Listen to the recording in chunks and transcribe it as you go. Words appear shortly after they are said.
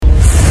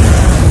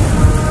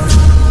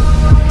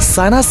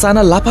साना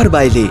साना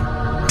लापरवाहीले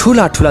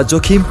ठूला ठूला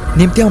जोखिम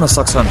निम्त्याउन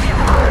सक्छन्।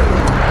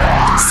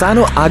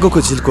 सानो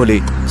आगोको झिल्कोले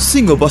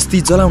सिङ्गो बस्ती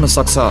जलाउन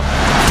सक्छ।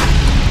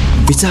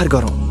 विचार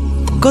गरौँ,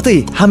 कतै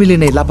हामीले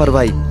नै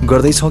लापरवाही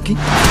गर्दैछौँ कि?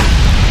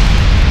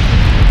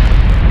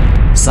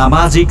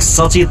 सामाजिक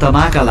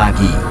सचेतनाका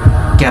लागि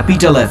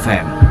capital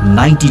FM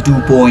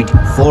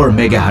 92.4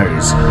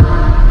 megahertz.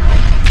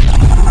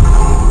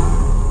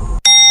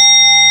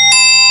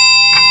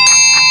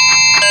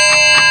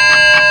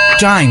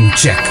 Time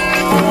check.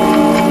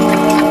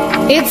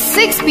 It's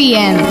 6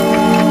 p.m.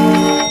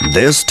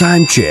 This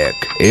time check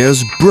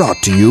is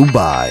brought to you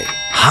by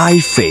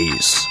High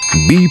Face.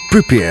 Be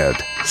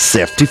prepared.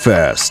 Safety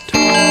first.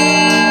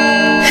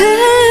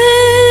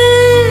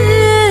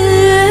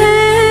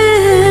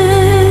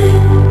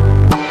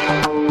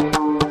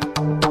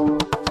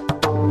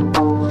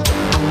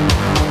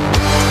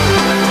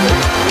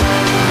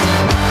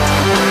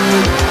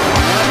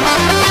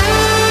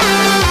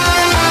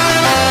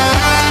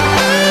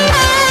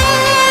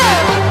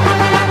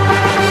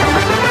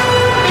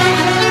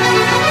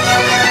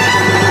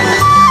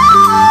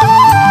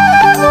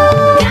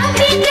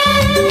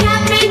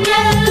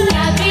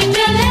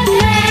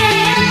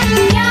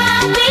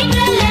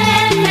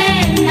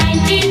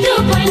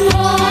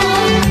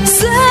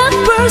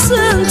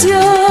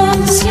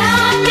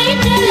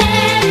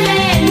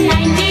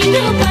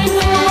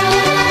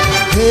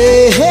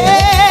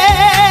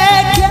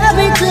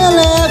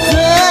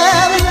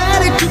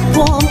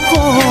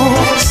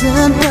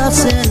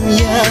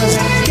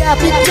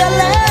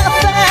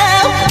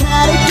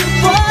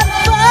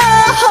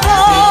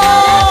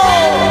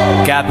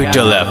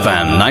 Capital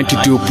FM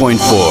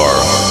 92.4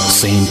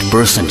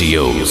 100%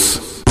 use.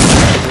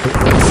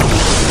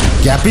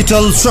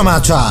 Capital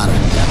समाचार।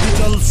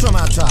 Capital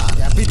समाचार।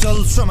 Capital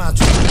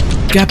समाचार।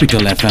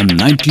 Capital FM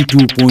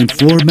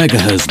 92.4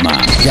 megahertz मा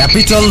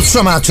Capital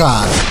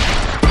समाचार।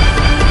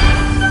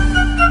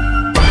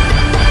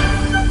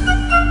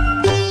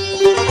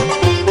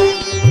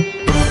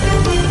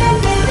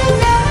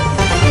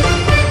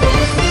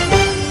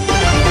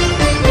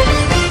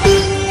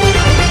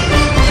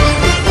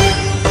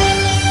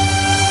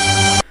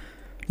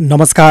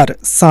 नमस्कार,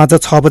 साँझ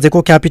 6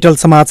 बजेको capital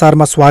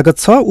समाचारमा स्वागत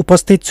छ।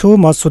 उपस्थित छु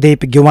म सुदेव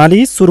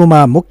ग्युवाली।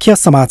 सुरुमा मुख्य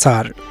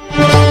समाचार।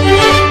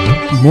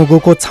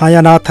 मुगुको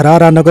छायानाथ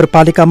रारा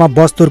नगरपालिकामा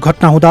बस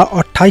दुर्घटना हुँदा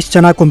 28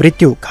 जनाको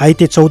मृत्यु,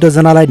 घाइते 14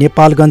 जनालाई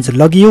नेपालगञ्ज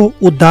लगियो,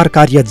 उद्धार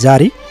कार्य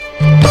जारी।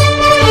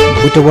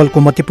 बुटवलको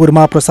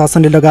मतिपुरमा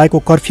प्रशासनले लगाएको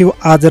कर्फ्यू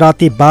आज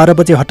राति 12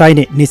 बजे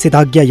हटाइने,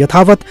 निषेधाज्ञा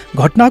यथावत।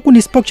 घटनाको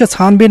निष्पक्ष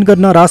छानबिन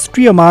गर्न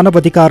राष्ट्रिय मानव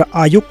अधिकार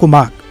आयोगको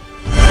माग।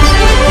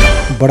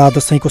 बडा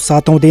दशैंको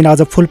 7औं दिन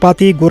आज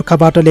फूलपाती,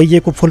 गोर्खाबाट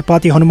ल्याइएको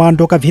फूलपाती हनुमान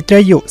ढोका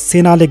भित्राइयो,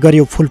 सेनाले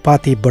गर्यो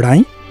फूलपाती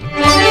बढाई।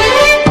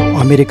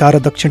 अमेरिका र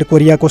दक्षिण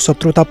कोरियाको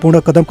शत्रुतापूर्ण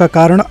कदमका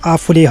कारण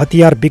आफूले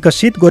हतियार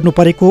विकसित गर्नु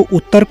परेको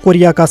उत्तर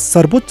कोरियाका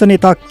सर्वोच्च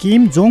नेता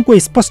किम जोङको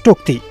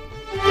स्पष्टोक्ति।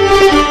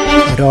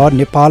 र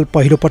नेपाल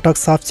पहिलो पटक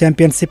साफ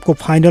च्याम्पियनसिपको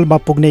फाइनलमा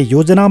पुग्ने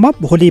योजनामा,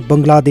 भोलि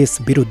बङ्गलादेश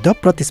विरुद्ध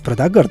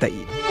प्रतिस्पर्धा गर्दै।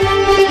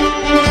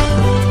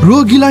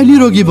 रोगीलाई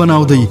निरोगी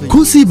बनाउँदै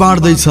खुसी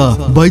बाँड्दैछ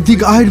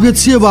वैदिक आयुर्वेद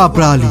सेवा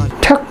प्रणाली।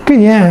 ठ्याक्कै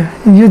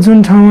यहाँ यो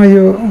जुन ठाउँमा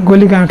यो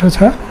गोलीगाँठो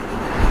छ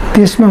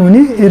त्यसमा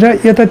हुने र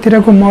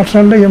यतातिरको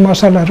मसल र यो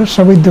मसलहरू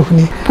सबै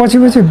दुख्ने, पछि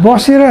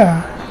बसेर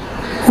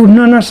उठ्न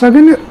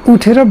नसकिने,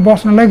 उठेर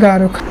बस्नलाई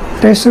गाह्रो।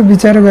 त्यसो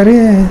विचार गरे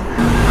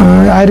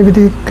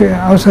आयुर्वेदिक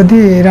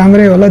औषधि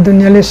राम्रै होला,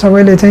 दुनियाँले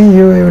सबैले चाहिँ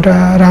यो एउटा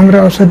राम्रो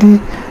औषधि,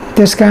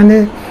 त्यस कारणले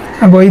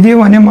भइदियो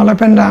भने मलाई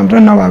पनि राम्रो,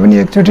 नभए पनि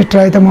एकचोटि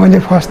ट्राई त मैले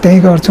फर्स्ट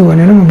त्यहीँ गर्छु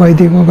भनेर म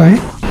वैदिकमा गएँ।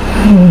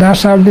 डाक्टर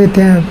साहबले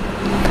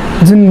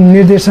त्यहाँ जुन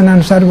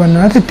निर्देशनअनुसार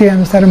भन्नुभएको थियो त्यही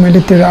अनुसार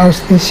मैले त्यो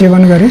औषधि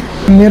सेवन गरेँ।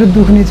 मेरो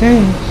दुख्ने चाहिँ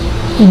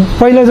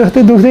पहिला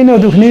जस्तै दुख्दै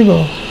नदुख्ने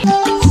भयो।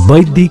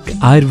 वैदिक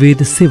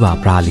आयुर्वेद सेवा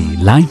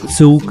प्रणाली, लाइन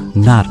चौक,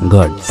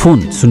 नारायणगढ। Phone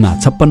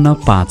 056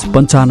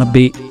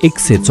 595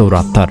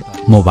 174,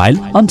 mobile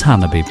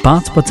 98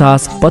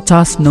 550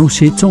 50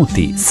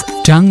 934।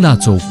 ट्याङ्ला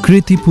चौक,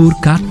 कृतिपुर,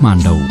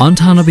 काठमाडौँ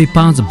 98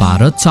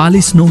 512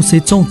 40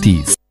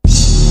 934।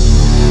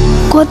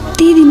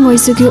 कति दिन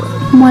भइसक्यो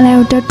मलाई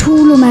एउटा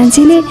ठुलो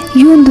मान्छेले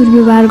यो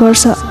दुर्व्यवहार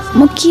गर्छ,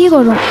 म के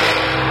गरौँ?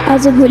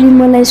 आज भोलि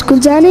मलाई स्कुल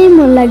जानै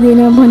मन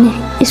लाग्दैन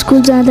भने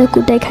स्कुल जाँदा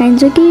कुटाइ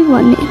खाइन्छ कि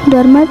भन्ने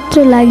डर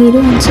मात्र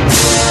लागिरहन्छ।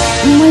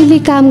 मैले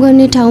काम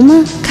गर्ने ठाउँमा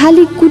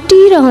खालि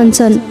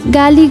कुटिरहन्छन्,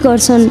 गाली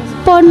गर्छन्,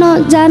 पढ्न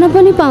जान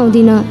पनि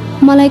पाउँदिनँ।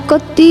 मलाई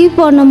कति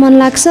पढ्न मन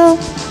लाग्छ,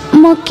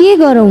 म के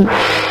गरौँ?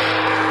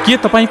 के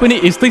तपाईँ पनि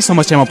यस्तै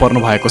समस्यामा पर्नु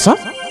भएको छ?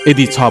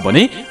 यदि छ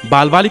भने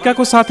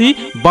बालबालिकाको साथी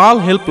बाल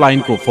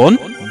हेल्पलाइनको फोन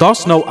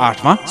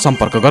 1098 मा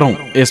सम्पर्क गरौँ।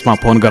 यसमा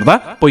फोन गर्दा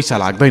पैसा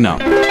लाग्दैन।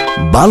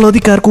 बाल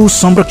अधिकारको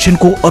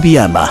संरक्षणको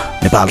अभियानमा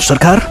नेपाल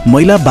सरकार,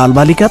 महिला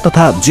बालबालिका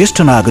तथा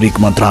ज्येष्ठ नागरिक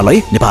मन्त्रालय,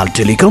 नेपाल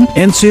टेलिकम,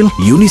 एनसेल,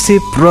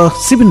 युनिसेफ र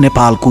सिभिल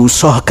नेपालको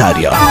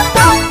सहकार्य।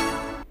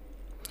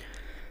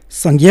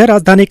 संघीय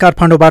राजधानी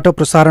काठमाडौँबाट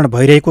प्रसारण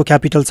भइरहेको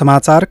क्यापिटल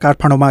समाचार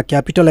काठमाडौँमा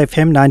क्यापिटल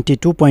एफएम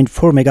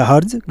 92.4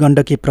 मेगाहर्ज,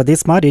 गण्डकी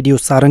प्रदेशमा रेडियो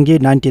सारङ्गी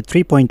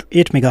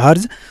 93.8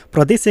 मेगाहर्ज,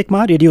 प्रदेश 1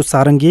 मा रेडियो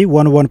सारङ्गी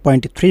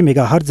 101.3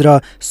 मेगाहर्ज र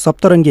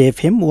सप्तरङ्गी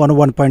एफएम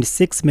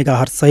 101.6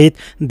 मेगाहर्ज सहित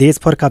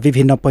देशभरका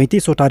विभिन्न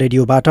 35वटा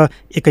रेडियोबाट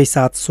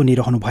एकैसाथ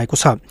सुनिरहनु भएको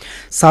छ।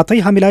 साथै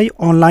हामीलाई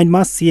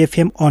अनलाइनमा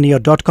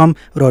cfmonier.com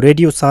र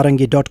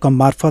radiosaranggi.com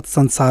मार्फत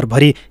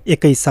संसारभरि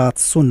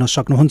एकैसाथ सुन्न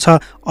सक्नुहुन्छ।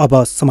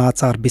 अब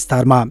समाचार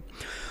विस्तारमा।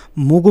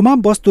 मुगुमा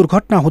बस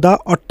दुर्घटना हुँदा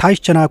 28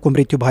 जनाको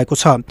मृत्यु भएको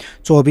छ।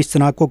 24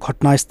 जनाको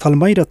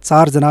घटनास्थलमै र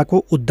 4 जनाको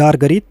उद्धार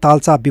गरी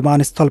ताल्चा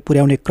विमानस्थल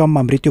पुर्याउने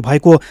क्रममा मृत्यु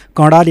भएको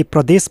कर्णाली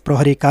प्रदेश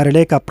प्रहरी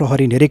कार्यालयका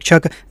प्रहरी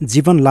निरीक्षक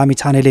जीवन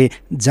लामिछानेले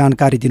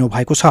जानकारी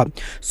दिनुभएको छ।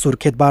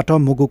 सुर्खेतबाट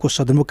मुगुको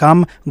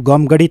सदरमुकाम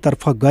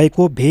गमगढीतर्फ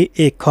गएको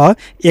VAख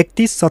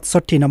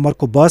 3167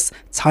 नम्बरको बस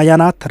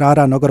छायानाथ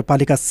रारा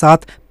नगरपालिका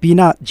 7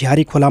 पिना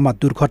झ्यारी खोलामा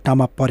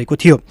दुर्घटनामा परेको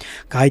थियो।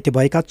 घाइते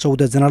भएका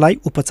 14 जनालाई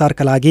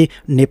उपचारका लागि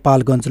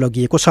नेपालगञ्ज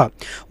लगिएको छ।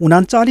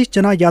 39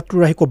 जना यात्रु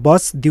रहेको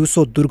बस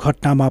दिउँसो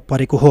दुर्घटनामा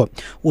परेको हो।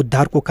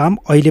 उद्धारको काम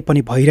अहिले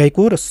पनि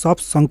भइरहेको र शव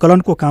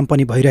सङ्कलनको काम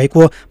पनि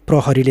भइरहेको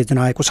प्रहरीले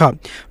जनाएको छ।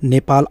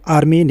 नेपाल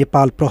आर्मी,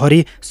 नेपाल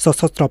प्रहरी,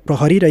 सशस्त्र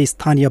प्रहरी र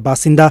स्थानीय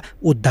बासिन्दा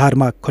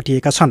उद्धारमा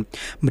खटिएका छन्।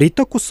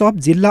 मृतकको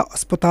शव जिल्ला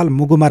अस्पताल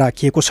मुगुमा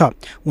राखिएको छ।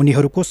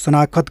 उनीहरूको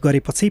शनाखत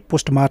गरेपछि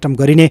पोस्टमार्टम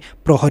गरिने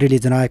प्रहरीले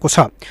जनाएको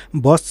छ।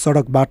 बस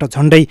सडकबाट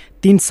झण्डै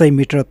 300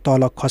 मिटर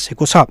तल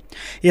खसेको छ।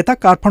 यता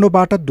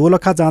काठमाडौँबाट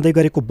दोलखा जाँदै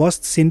गरेको बस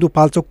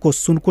सिन्धुपाल्चोकको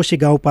सुनकोशी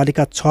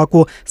गाउँपालिका 6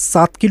 को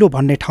 7 किलो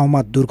भन्ने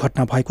ठाउँमा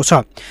दुर्घटना भएको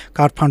छ।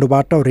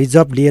 काठमाडौँबाट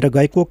रिजर्भ लिएर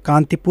गएको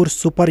कान्तिपुर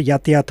सुपर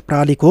यातायात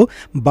प्रणालीको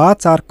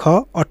बा4ख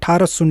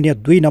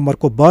 1802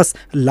 नम्बरको बस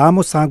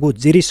लामो साँगो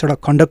जिरी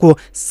सडक खण्डको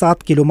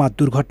 7 किलोमा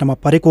दुर्घटनामा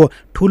परेको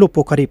ठूलो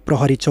पोखरी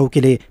प्रहरी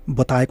चौकीले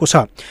बताएको छ।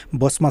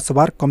 बसमा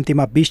सवार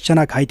कम्तीमा 20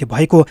 जना घाइते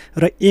भएको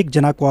र 1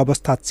 जनाको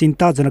अवस्था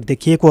चिन्ताजनक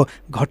देखिएको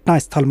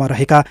घटनास्थलमा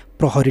रहेका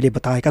प्रहरीले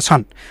बताएका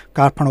छन्।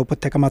 काठमाडौँ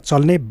उपत्यकामा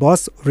चल्ने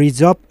बस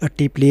रिजर्भ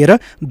टिप लिएर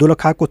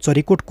दोलखाको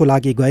चरीकोटको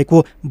लागि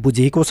गएको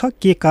बुझिएको छ।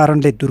 के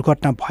कारणले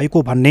दुर्घटना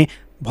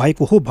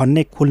भएको हो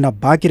भन्ने खुल्न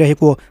बाँकी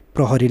रहेको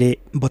प्रहरीले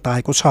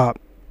बताएको छ।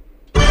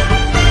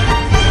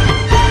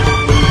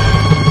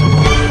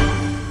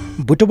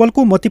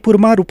 बुटवलको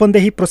मतिपुरमा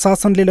रूपन्देही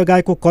प्रशासनले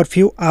लगाएको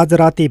कर्फ्यू आज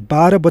राति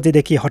 12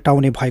 बजेदेखि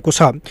हटाउने भएको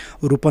छ।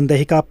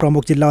 रूपन्देहीका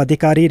प्रमुख जिल्ला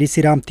अधिकारी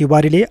ऋषिराम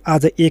तिवारीले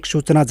आज एक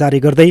सूचना जारी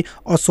गर्दै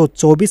असोज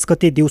 24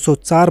 गते दिउँसो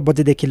 4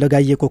 बजेदेखि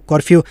लगाइएको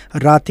कर्फ्यू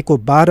रातिको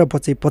 12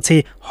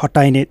 बजेपछि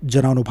हटाइने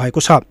जनाउनु भएको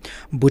छ।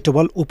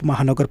 बुटवल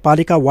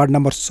उपमहानगरपालिका वार्ड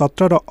नम्बर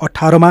 17 र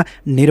 18 मा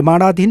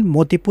निर्माणाधीन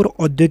मोतीपुर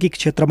औद्योगिक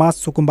क्षेत्रमा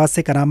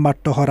सुकुम्बासेका नाममा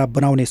टहरा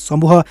बनाउने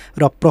समूह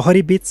र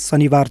प्रहरीबीच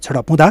शनिबार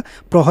झडप हुँदा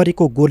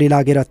प्रहरीको गोली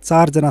लागेर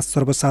 4 जना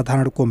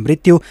सर्वसाधारणको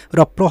मृत्यु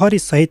र प्रहरी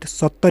सहित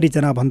 70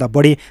 जना भन्दा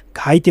बढी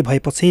घाइते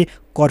भएपछि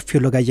कर्फ्यू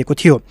लगाइएको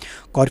थियो।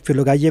 कर्फ्यू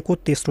लगाइएको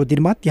तेस्रो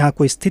दिनमा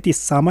त्यहाँको स्थिति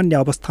सामान्य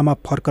अवस्थामा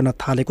फर्कन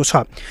थालेको छ।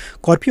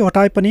 कर्फ्यू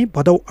हटाए पनि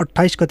भदौ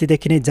 28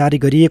 गतेदेखि नै जारी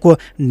गरिएको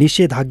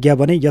निषेधाज्ञा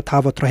भने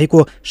यथावत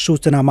रहेको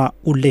सूचनामा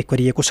उल्लेख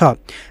गरिएको छ।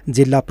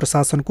 जिल्ला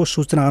प्रशासनको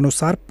सूचना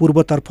अनुसार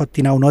पूर्वतर्फ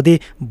तिनाउ नदी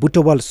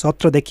बुटवल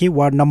 17 देखि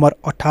वार्ड नम्बर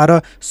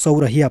 18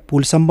 सौरहिया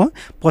पुलसम्म,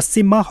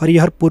 पश्चिममा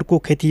हरिहरपुरको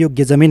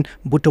खेतीयोग्य जमिन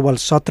बुटवल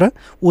 17,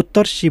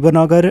 उत्तर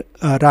शिवनगर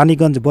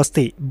रानीगञ्ज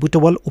बस्ती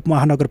बुटवल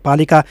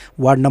उपमहानगरपालिका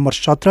वार्ड नम्बर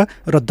 17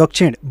 र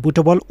दक्षिण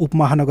बुटवल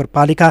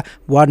उपमहानगरपालिका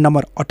वार्ड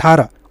नम्बर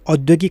 18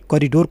 औद्योगिक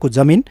करिडोरको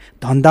जमिन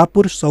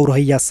धन्दापुर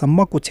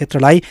सौरहियासम्मको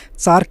क्षेत्रलाई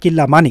 4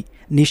 किल्ला मानि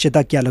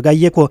निषेधाज्ञा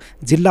लगाइएको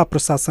जिल्ला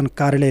प्रशासन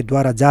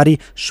कार्यालयद्वारा जारी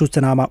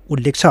सूचनामा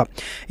उल्लेख छ।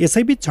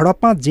 यसैबीच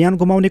झडपमा ज्यान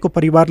गुमाउनेको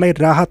परिवारलाई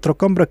राहत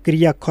रकम र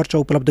क्रिया खर्च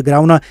उपलब्ध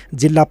गराउन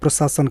जिल्ला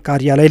प्रशासन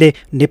कार्यालयले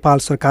नेपाल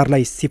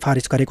सरकारलाई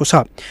सिफारिस गरेको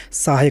छ।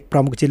 सहायक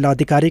प्रमुख जिल्ला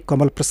अधिकारी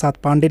कमल प्रसाद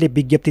पाण्डेले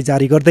विज्ञप्ति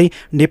जारी गर्दै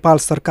नेपाल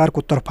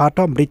सरकारको तर्फबाट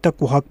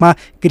मृतकको हकमा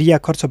क्रिया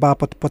खर्च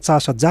बापत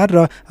 50,000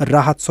 र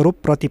राहत स्वरूप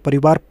प्रति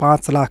परिवार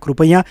 5 लाख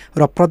रुपैयाँ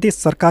र प्रदेश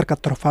सरकारका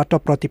तर्फबाट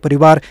प्रति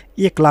परिवार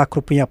 1 लाख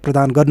रुपैयाँ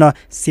प्रदान गर्न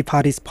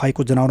सिफारिस भएको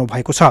जनाउनु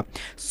भएको छ।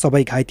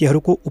 सबै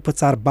घाइतेहरूको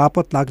उपचार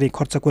बापत लाग्ने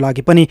खर्चको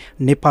लागि पनि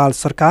नेपाल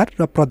सरकार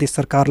र प्रदेश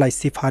सरकारलाई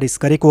सिफारिस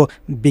गरेको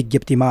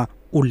विज्ञप्तिमा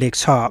उल्लेख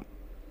छ।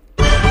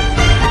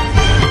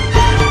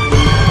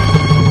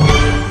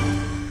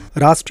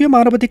 राष्ट्रिय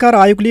मानवाधिकार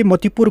आयोगले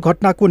मतिपुर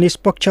घटनाको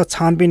निष्पक्ष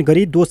छानबिन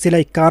गरी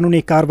दोषीलाई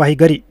कानुनी कारबाही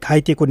गरी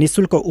घाइतेको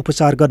निशुल्क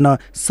उपचार गर्न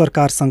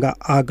सरकारसँग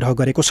आग्रह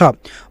गरेको छ।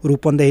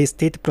 रूपन्देही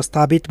स्थित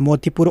प्रस्तावित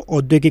मतिपुर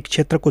औद्योगिक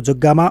क्षेत्रको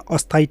जग्गामा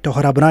अस्थायी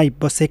टहरा बनाई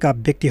बसेका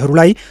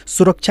व्यक्तिहरूलाई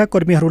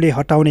सुरक्षाकर्मीहरूले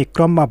हटाउने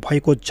क्रममा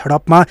भएको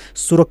झडपमा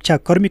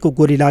सुरक्षाकर्मीको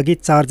गोली लागि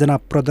 4 जना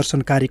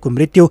प्रदर्शनकारीको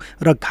मृत्यु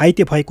र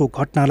घाइते भएको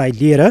घटनालाई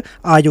लिएर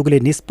आयोगले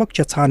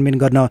निष्पक्ष छानबिन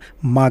गर्न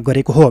माग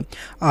गरेको हो।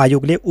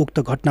 आयोगले उक्त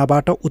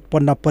घटनाबाट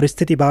उत्पन्न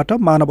परिस्थितिबाट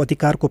माध्यमबाट मानव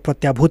अधिकारको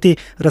प्रत्याभूति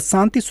र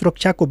शान्ति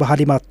सुरक्षाको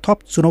बहालीमा थप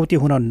चुनौती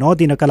हुन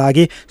नदिनका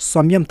लागि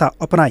संयमता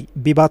अपनाई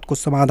विवादको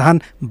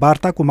समाधान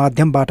वार्ताको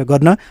माध्यमबाट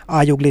गर्न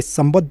आयोगले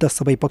सम्बद्ध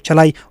सबै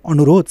पक्षलाई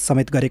अनुरोध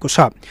समेत गरेको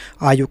छ।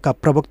 आयोगका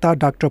प्रवक्ता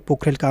डाक्टर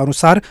पोखरेलका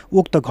अनुसार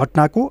उक्त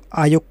घटनाको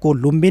आयोगको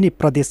लुम्बिनी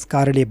प्रदेश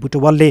कार्यालय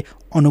बुटवलले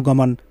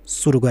अनुगमन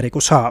सुरु गरेको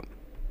छ।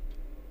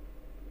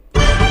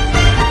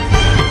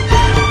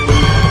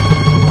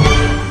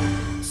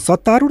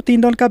 सत्तारूढ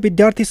 3 दलका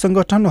विद्यार्थी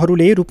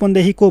संगठनहरूले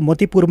रूपन्देहीको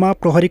मतिपुरमा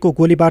प्रहरीको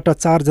गोलीबाट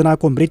 4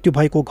 जनाको मृत्यु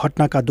भएको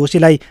घटनाका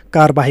दोषीलाई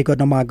कारबाही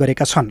गर्न माग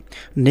गरेका छन्।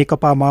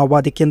 नेकपा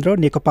माओवादी केन्द्र,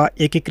 नेकपा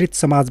एकीकृत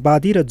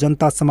समाजवादी र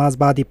जनता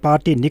समाजवादी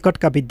पार्टी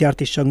निकटका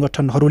विद्यार्थी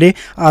संगठनहरूले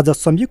आज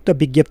संयुक्त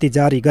विज्ञप्ति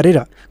जारी गरेर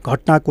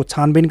घटनाको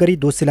छानबिन गरी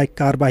दोषीलाई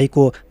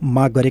कारबाहीको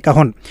माग गरेका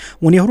हुन्।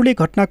 उनीहरूले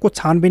घटनाको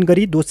छानबिन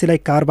गरी दोषीलाई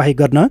कारबाही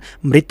गर्न,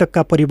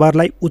 मृतकका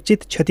परिवारलाई उचित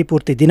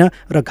क्षतिपूर्ति दिन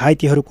र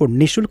घाइतेहरूको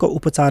निशुल्क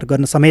उपचार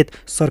गर्न समेत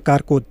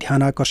सरकारको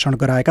ध्यानाकर्षण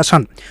गराएका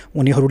छन्।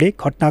 उनीहरूले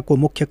घटनाको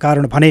मुख्य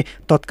कारण भने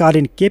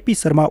तत्कालीन केपी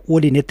शर्मा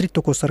ओली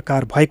नेतृत्वको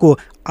सरकार भएको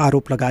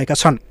आरोप लगाएका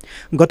छन्।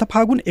 गत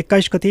फागुन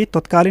 21 गते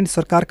तत्कालीन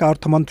सरकारका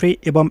अर्थमन्त्री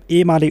एवं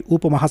एमाले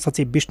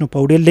उपमहासचिव विष्णु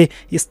पौडेलले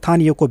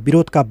स्थानीयको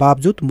विरोधका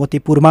बावजुद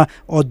मतिपुरमा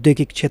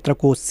औद्योगिक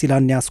क्षेत्रको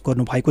शिलान्यास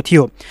गर्नुभएको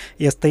थियो।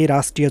 यस्तै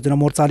राष्ट्रिय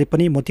जनमोर्चाले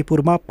पनि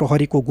मतिपुरमा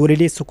प्रहरीको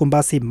गोलीले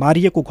सुकुम्बासी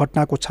मारिएको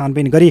घटनाको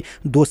छानबिन गरी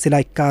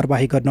दोषीलाई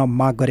कारबाही गर्न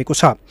माग गरेको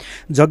छ।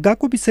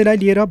 जग्गाको विषयलाई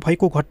लिएर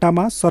भएको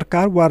घटनामा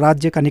सरकार वा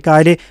राज्यका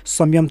निकायले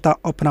संयमता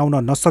अपनाउन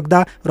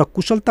नसक्दा र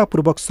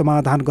कुशलतापूर्वक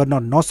समाधान गर्न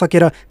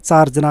नसकेर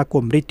 4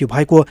 जनाको मृत्यु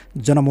भएको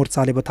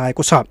जनमोर्चाले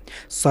बताएको छ।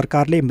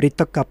 सरकारले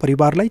मृतकका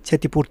परिवारलाई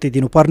क्षतिपूर्ति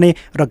दिनुपर्ने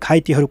र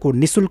घाइतेहरूको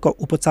निशुल्क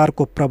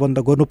उपचारको प्रबन्ध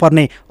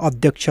गर्नुपर्ने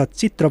अध्यक्ष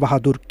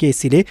चित्रबहादुर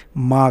केसीले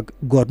माग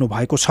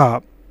गर्नुभएको छ।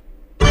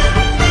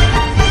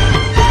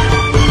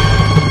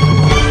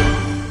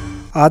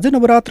 आज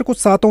नवरात्रको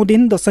 7औं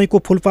दिन दशैंको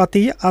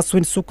फूलपाती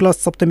आश्विन शुक्ल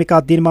सप्तमीका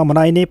दिनमा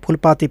मनाइने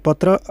फूलपाती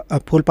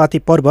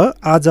पर्व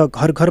आज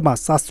घर घरमा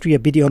शास्त्रीय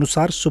विधि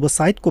अनुसार शुभ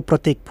साइतको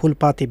प्रत्येक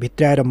फूलपाती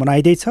भित्राएर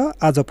मनाइँदैछ।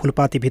 आज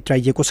फूलपाती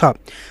भित्राइएको छ।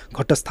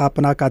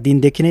 घटस्थापनाका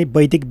दिनदेखि नै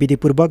वैदिक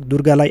विधिपूर्वक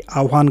दुर्गालाई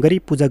आह्वान गरी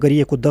पूजा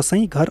गरिएको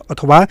दशैं घर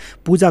अथवा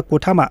पूजा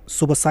कोठामा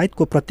शुभ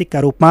साइतको प्रतीकका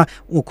रूपमा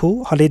उखु,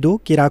 हलेदो,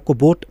 केराको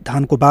बोट,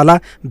 धानको बाला,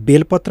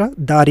 बेलपत्र,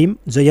 दारिम,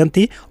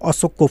 जयन्ती,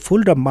 अशोकको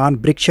फूल र मान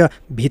वृक्ष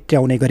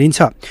भित्र्याउने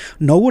गरिन्छ।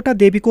 9वटा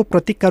देवीको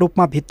प्रतीकका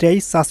रूपमा भित्र्याई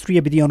शास्त्रीय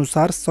विधि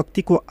अनुसार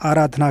शक्तिको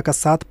आराधनाका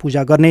साथ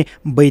पूजा गर्ने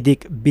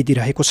वैदिक विधि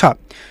रहेको छ।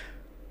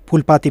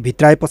 फूलपाती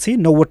भित्राएपछि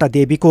 9वटा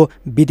देवीको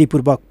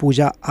विधिपूर्वक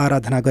पूजा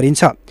आराधना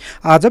गरिन्छ।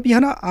 आज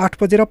बिहान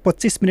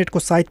 8:25 को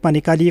साइतमा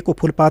निकालिएको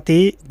फूलपाती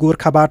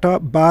गोर्खाबाट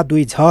बा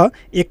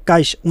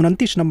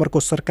 2-21-29 नम्बरको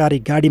सरकारी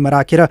गाडीमा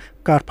राखेर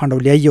काठमाडौँ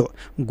ल्याइयो।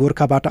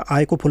 गोर्खाबाट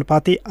आएको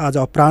फूलपाती आज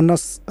अपराह्न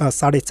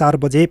 4:30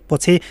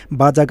 बजेपछि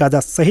बाजागाजा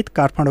सहित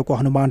काठमाडौँको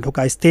हनुमान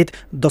ढोका स्थित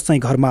दशैं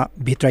घरमा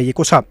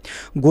भित्राइएको छ।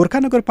 गोर्खा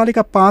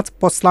नगरपालिका 5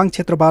 पसलाङ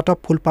क्षेत्रबाट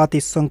फूलपाती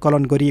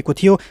सङ्कलन गरिएको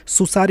थियो।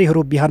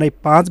 सुसारीहरू बिहानै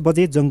 5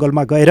 बजे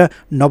जंगलमा गएर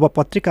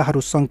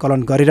नवपत्रिकाहरू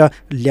सङ्कलन गरेर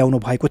ल्याउनु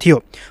भएको थियो।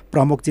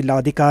 प्रमुख जिल्ला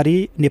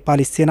अधिकारी,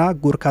 नेपाली सेना,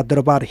 गोर्खा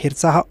दरबार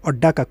हेरचाह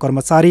अड्डाका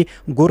कर्मचारी,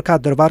 गोर्खा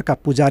दरबारका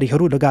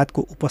पुजारीहरू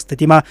लगायतको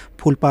उपस्थितिमा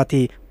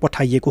फूलपाती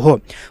पठाइएको हो।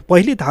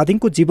 पहिले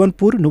धादिङको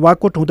जीवनपुर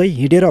नुवाकोट हुँदै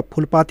हिँडेर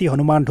फूलपाती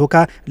हनुमान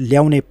ढोका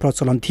ल्याउने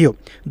प्रचलन थियो।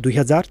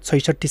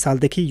 2066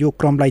 सालदेखि यो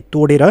क्रमलाई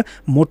तोडेर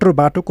मोटर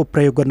बाटोको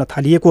प्रयोग गर्न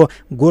थालिएको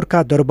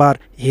गोर्खा दरबार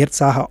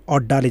हेरचाह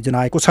अड्डाले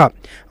जनाएको छ।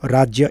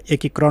 राज्य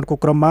एकीकरणको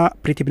क्रममा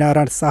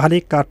पृथ्वीनारायण शाहले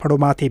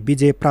काठमाडौँमाथि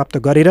विजय प्राप्त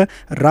गरेर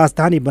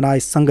राजधानी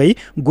बनाएसँगै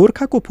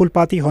गोर्खाको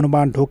फूलपाती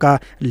हनुमान ढोका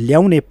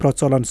ल्याउने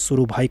प्रचलन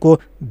सुरु भएको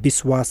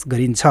विश्वास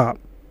गरिन्छ।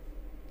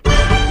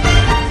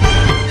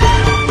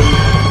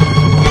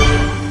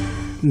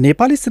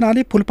 नेपाली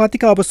सेनाले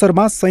फूलपातीका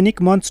अवसरमा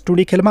सैनिक मञ्च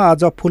टुँडीखेलमा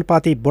आज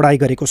फूलपाती बढाई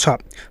गरेको छ।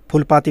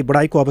 फूलपाती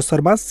बढाईको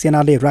अवसरमा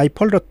सेनाले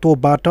राइफल र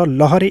तोपबाट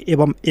लहरे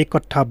एवं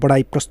एकट्ठा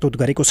बढाई प्रस्तुत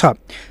गरेको छ।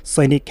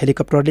 सैनिक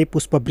हेलिकप्टरले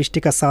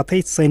पुष्पवृष्टिका साथै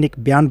सैनिक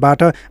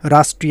ब्यान्डबाट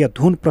राष्ट्रिय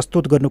धुन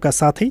प्रस्तुत गर्नुका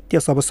साथै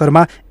त्यस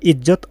अवसरमा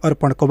इज्जत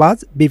अर्पण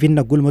कवाज,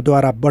 विभिन्न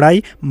गुल्मद्वारा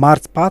बढाई,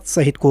 मार्चपात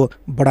सहितको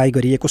बढाई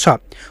गरिएको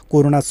छ।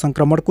 कोरोना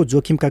संक्रमणको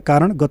जोखिमका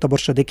कारण गत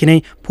वर्षदेखि नै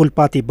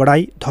फूलपाती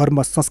बढाई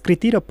धर्म,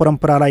 संस्कृति र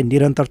परम्परालाई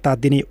निरन्तरता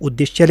दिने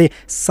उद्देश्यले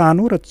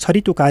सानो र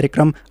छरितो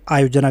कार्यक्रम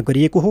आयोजना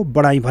गरिएको हो।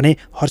 बढाई भने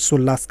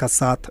हर्षोल्लासका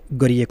साथ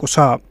गरिएको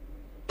छ।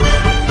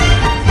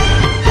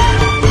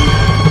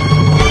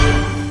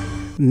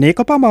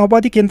 नेकपा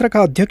माओवादी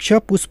केन्द्रका अध्यक्ष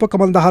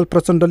पुष्पकमल दाहाल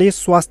प्रचण्डले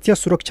स्वास्थ्य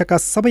सुरक्षाका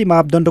सबै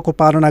मापदण्डको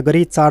पालना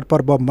गरी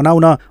चाडपर्व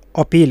मनाउन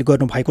अपिल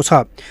गर्नुभएको छ।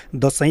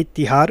 दशैं,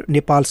 तिहार,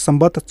 नेपाल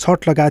सम्बत,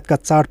 छठ लगायतका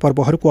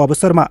चाडपर्वहरूको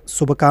अवसरमा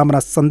शुभकामना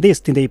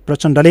सन्देश दिँदै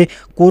प्रचण्डले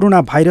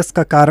कोरोना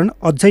भाइरसका कारण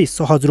अझै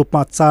सहज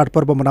रूपमा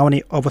चाडपर्व मनाउने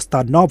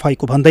अवस्था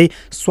नभएको भन्दै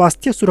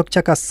स्वास्थ्य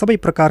सुरक्षाका सबै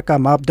प्रकारका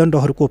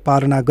मापदण्डहरूको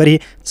पालना गरी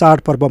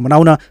चाडपर्व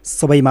मनाउन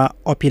सबैमा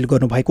अपिल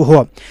गर्नुभएको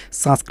हो।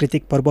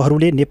 सांस्कृतिक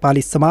पर्वहरूले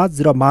नेपाली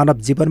समाज र मानव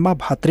जीवनमा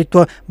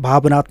भातृत्व,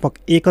 भावनात्मक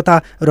एकता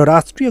र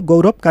राष्ट्रिय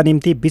गौरवका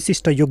निम्ति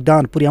विशिष्ट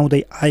योगदान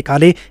पुर्याउँदै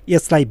आएकाले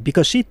यसलाई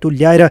विकसित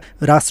तुल्याएर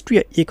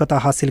राष्ट्रिय एकता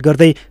हासिल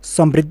गर्दै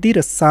समृद्धि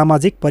र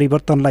सामाजिक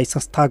परिवर्तनलाई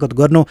संस्थागत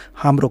गर्नु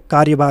हाम्रो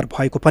कार्यभार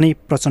भएको पनि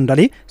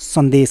प्रचण्डले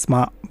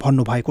सन्देशमा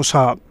भन्नुभएको छ।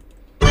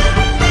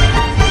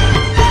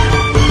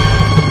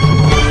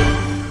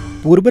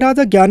 पूर्व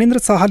राजा ज्ञानेन्द्र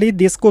शाहले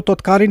देशको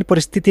तत्कालीन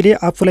परिस्थितिले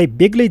आफूलाई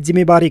बेग्लै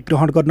जिम्मेवारी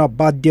ग्रहण गर्न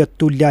बाध्य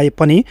तुल्याए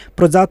पनि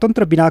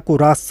प्रजातन्त्र बिनाको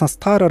राज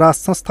संस्था र राज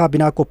संस्था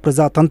बिनाको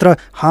प्रजातन्त्र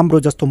हाम्रो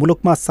जस्तो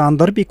मुलुकमा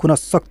सान्दर्भिक हुन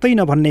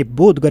सक्दैन भन्ने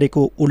बोध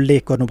गरेको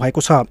उल्लेख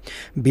गर्नुभएको छ।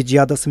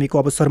 विजयादशमीको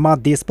अवसरमा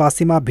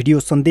देशवासीमा भिडियो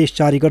सन्देश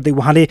जारी गर्दै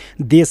उहाँले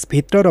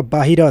देशभित्र र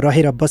बाहिर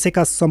रहेर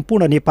बसेका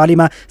सम्पूर्ण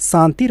नेपालीमा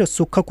शान्ति र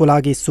सुखको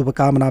लागि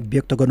शुभकामना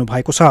व्यक्त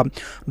गर्नुभएको छ।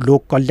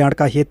 लोक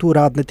कल्याणका हेतु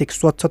राजनीतिक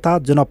स्वच्छता,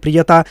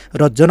 जनप्रियता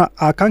र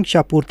जनआकांक्षा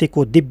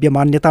पूर्तिको दिव्य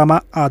मान्यतामा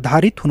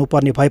आधारित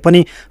हुनुपर्ने भए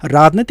पनि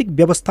राजनैतिक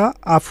व्यवस्था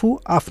आफू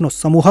आफ्नो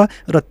समूह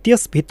र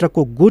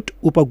त्यसभित्रको गुट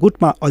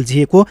उपगुटमा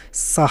अल्झिएको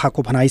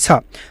शाहको भनाइ छ।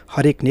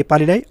 हरेक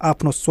नेपालीलाई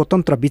आफ्नो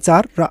स्वतन्त्र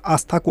विचार र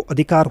आस्थाको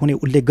अधिकार हुने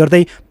उल्लेख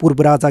गर्दै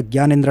पूर्व राजा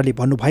ज्ञानेन्द्रले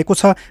भन्नुभएको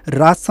छ,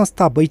 राज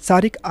संस्था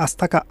वैचारिक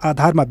आस्थाका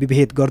आधारमा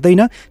विभेद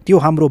गर्दैन, त्यो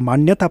हाम्रो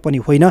मान्यता पनि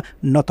होइन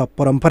न त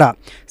परम्परा।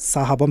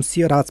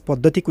 शाहवंशीय राज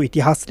पद्धतिको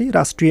इतिहासले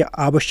राष्ट्रिय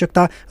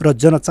आवश्यकता र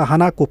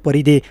जनचाहनाको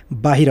परिधि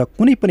बाहिर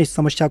कुनै पनि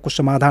समस्या को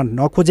समाधान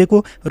नखोजेको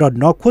र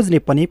नखोज्ने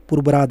पनि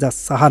पूर्व राजा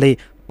शाहले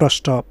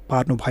प्रश्न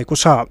पार्नु भएको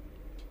छ।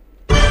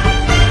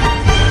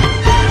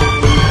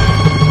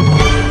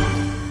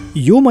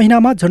 यो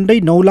महिनामा झण्डै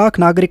 9 लाख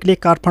नागरिकले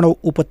काठमाडौँ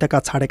उपत्यका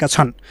छाडेका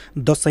छन्।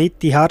 दशैं,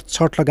 तिहार,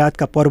 छठ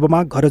लगायतका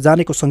पर्वमा घर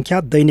जानेको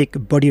संख्या दैनिक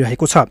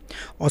बढिरहेको छ।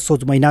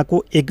 असोज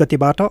महिनाको 1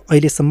 गतेबाट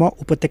अहिलेसम्म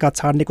उपत्यका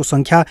छाड्नेको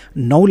संख्या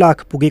 9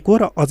 लाख पुगेको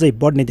र अझै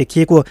बढ्ने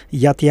देखिएको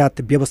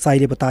यातायात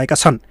व्यवसायीले बताएका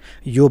छन्।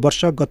 यो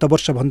वर्ष गत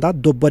वर्षभन्दा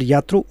दोब्बर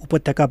यात्रु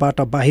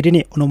उपत्यकाबाट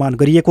बाहिरिने अनुमान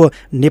गरिएको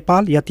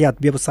नेपाल यातायात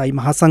व्यवसायी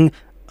महासंघ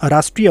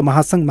राष्ट्रिय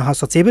महासंघ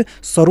महासचिव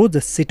सरोज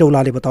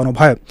सिटौलाले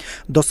बताउनुभयो।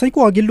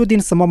 दशैंको अघिल्लो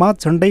दिनसम्ममा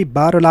झण्डै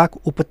 12 लाख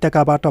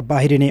उपत्यकाबाट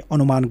बाहिरिने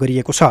अनुमान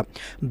गरिएको छ।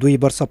 2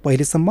 वर्ष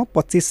पहिलेसम्म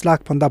 25 लाख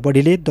भन्दा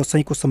बढीले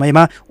दशैंको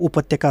समयमा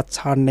उपत्यका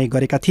छाड्ने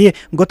गरेका थिए।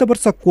 गत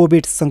वर्ष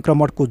कोभिड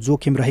संक्रमणको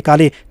जोखिम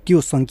रहेकाले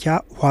त्यो संख्या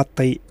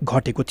ह्वात्तै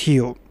घटेको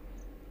थियो।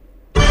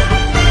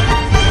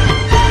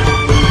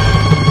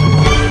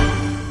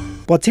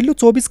 पछिल्लो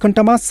 24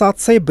 घण्टामा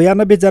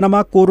 792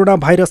 जनामा कोरोना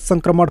भाइरस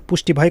संक्रमण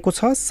पुष्टि भएको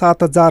छ।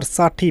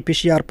 7060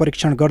 पीसीआर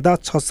परीक्षण गर्दा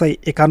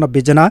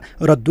 691 जना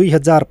र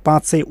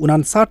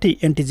 2559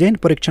 एन्टिजेन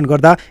परीक्षण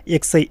गर्दा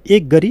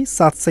 101 गरी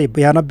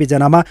 792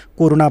 जनामा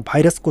कोरोना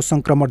भाइरसको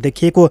संक्रमण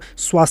देखिएको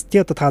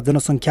स्वास्थ्य तथा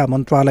जनसङ्ख्या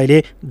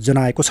मन्त्रालयले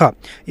जनाएको छ।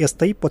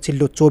 यस्तै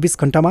पछिल्लो 24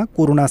 घण्टामा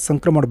कोरोना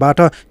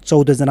संक्रमणबाट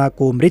 14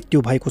 जनाको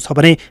मृत्यु भएको छ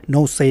भने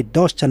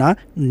 910 जना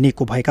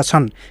निको भएका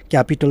छन्।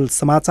 क्यापिटल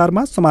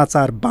समाचारमा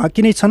समाचार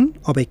बाँकी नै छन्।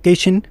 अब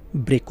एकैछिन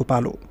ब्रेकको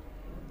पालो।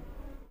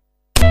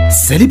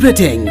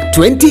 Celebrating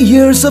 20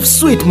 years of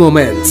sweet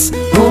moments.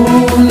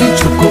 Only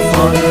Choco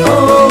Fun,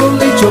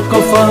 only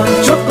Choco Fun,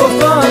 Choco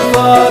Fun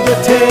for the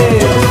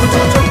taste.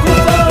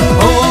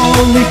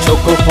 Only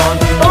Choco Fun,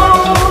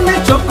 only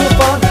Choco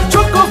Fun,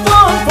 Choco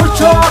Fun for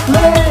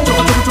chocolate.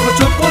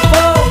 Choco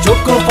Fun,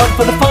 Choco Fun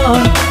for the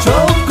fun,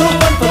 Choco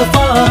Fun for the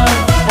fun.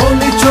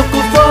 Only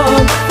Choco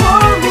Fun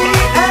for me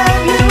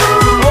and you.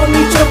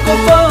 Only Choco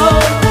Fun.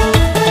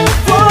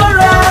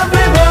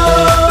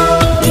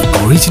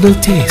 Original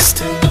taste,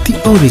 the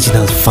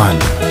original fun,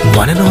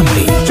 one and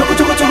only. Choco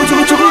Choco Choco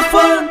Choco Choco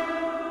Fun.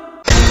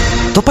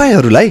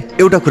 तपाईहरुलाई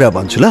एउटा कुरा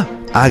भन्छु ल,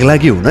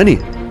 आगलागी हुन नि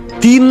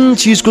 3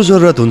 चीजको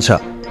जरुरत हुन्छ।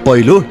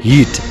 पहिलो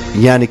हिट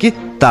यानी कि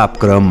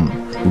तापक्रम,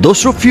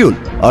 दोस्रो फ्युल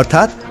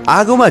अर्थात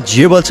आगोमा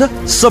जे बल्छ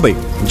सबै,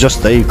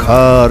 जस्तै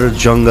घर,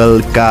 जंगल,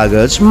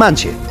 कागज,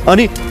 मान्छे।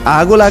 अनि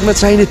आगो लाग्न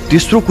चाहिने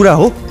तेस्रो कुरा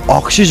हो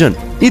अक्सिजन।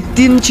 यी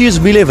 3 चीज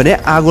मिले भने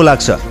आगो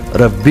लाग्छ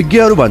र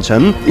विज्ञहरू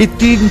भन्छन् यी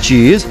 3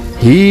 चीज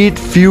हिट,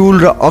 फ्युल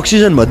र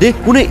अक्सिजन मध्ये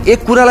कुनै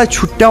एक कुरालाई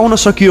छुट्याउन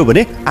सकियो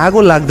भने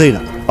आगो लाग्दैन।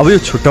 अब यो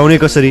छुट्याउने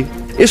कसरी?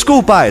 यसको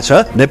उपाय छ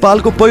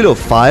नेपालको पहिलो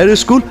फायर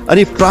स्कुल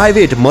अनि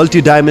private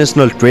multi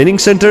dimensional training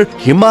centre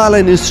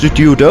Himalayan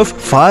institute of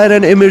fire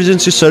and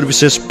emergency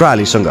services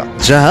प्रालीसँग,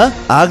 जहाँ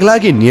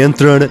आगलागी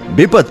नियन्त्रण,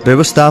 विपद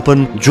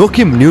व्यवस्थापन,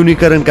 जोखिम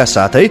न्यूनीकरणका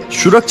साथै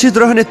सुरक्षित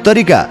रहने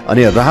तरिका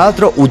अनि राहत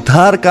र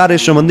उद्धार कार्य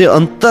सम्बन्धी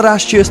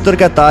अन्तर्राष्ट्रिय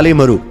स्तरका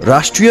तालिमहरू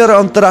राष्ट्रिय र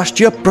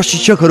अन्तर्राष्ट्रिय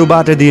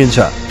प्रशिक्षकहरूबाट दिइन्छ।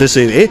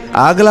 त्यसैले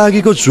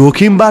आगलागीको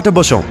जोखिमबाट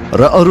बचौं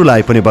र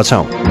अरूलाई पनि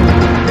बचाउँ।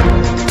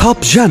 थप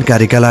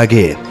जानकारीका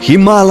लागि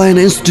Himalayan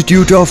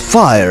institute of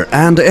fire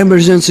and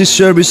emergency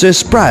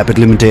services private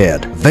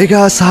limited,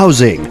 Vegas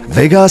housing,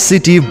 Vegas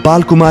city,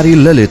 Balkumari,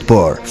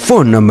 Lalitpur.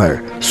 Phone number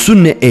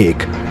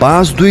 01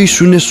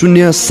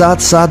 5200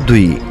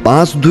 772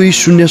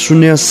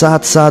 5200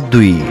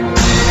 772।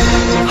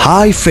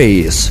 High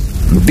face,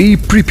 be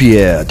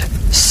prepared,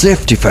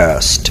 safety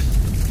first.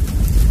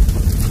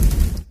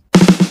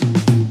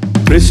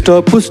 पृष्ठ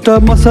पुष्ट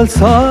मसल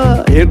छ,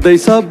 हेर्दै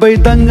सबै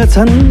दङ्ग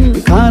छन्।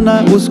 खाना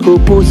उसको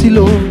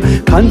पोसिलो,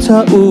 खान्छ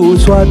ऊ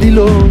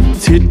स्वादिलो,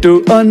 छिटो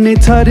अनि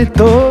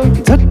छरितो,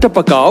 झट्ट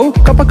पकाऊ,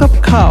 कप कप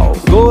खाऊ।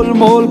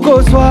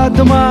 गोलमोलको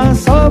स्वादमा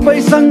सबै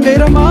सँगै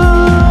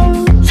रमाऊ।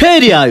 फेरि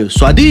फेरि आयो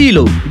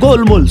स्वादिलो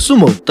गोलमोल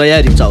सुमो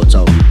तयारी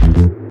चाउ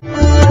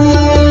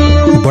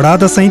बडा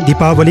दशैं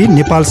दीपावली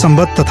नेपाल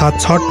सम्बत तथा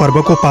छठ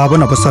पर्वको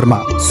पावन अवसरमा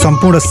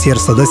सम्पूर्ण शेर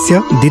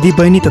सदस्य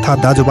दिदीबहिनी तथा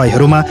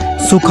दाजुभाइहरूमा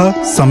सुख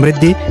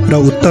समृद्धि र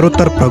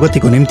उत्तरोत्तर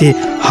प्रगतिको निम्ति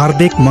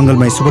हार्दिक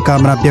मङ्गलमय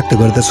शुभकामना व्यक्त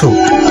गर्दछु।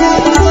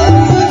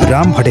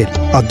 राम भडेल,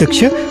 अध्यक्ष,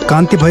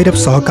 कान्ति भैरव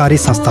सहकारी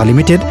संस्था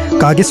limited,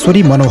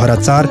 Kageshwari Manohara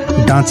 4,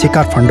 Danchhe,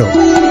 Kathmandu.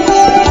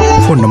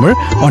 Phone number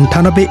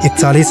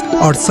 9841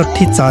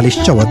 68 40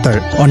 74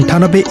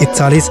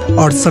 9841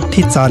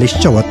 68 40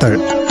 74।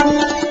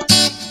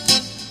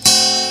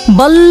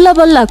 बल्ल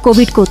बल्ल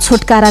कोभिडको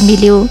छुटकारा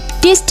मिल्यो।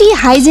 टेस्टी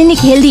हाइजेनिक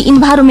हेल्दी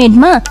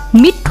इन्भाइरोमेन्टमा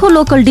मिठो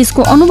लोकल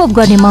डिसको अनुभव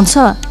गर्ने मन छ,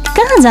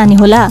 कहाँ जाने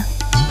होला?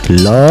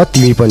 ल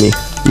तिमी पनि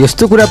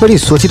यस्तो कुरा पनि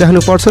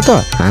सोचिराख्नु पर्छ त।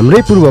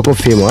 हाम्रै पूर्वको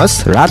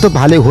फेमस रातो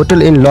भाले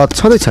होटल एन्ड लज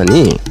छँदैछ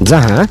नि,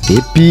 जहाँ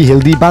हेप्पी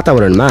हेल्दी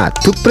वातावरणमा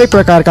थुप्रै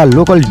प्रकारका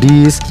लोकल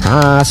डिस,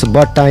 हाँस,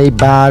 बट्टाई,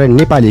 बार,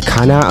 नेपाली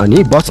खाना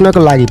अनि बस्नको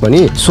लागि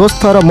पनि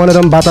स्वस्थ र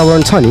मनोरम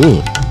वातावरण छ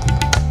नि।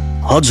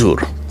 हजुर,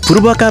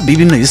 पूर्वका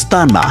विभिन्न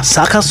स्थानमा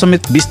शाखा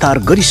समेत विस्तार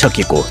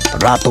गरिसकेको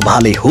रातो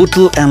भाले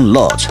hotel and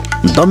lodge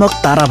Damak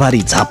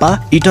Tarabari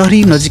Jhapa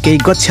Itahari नजिकै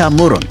गच्छा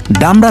मोरङ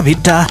डाम्रा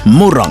भिट्टा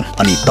मोरङ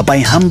अनि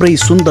तपाईँ हाम्रै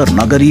सुन्दर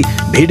नगरी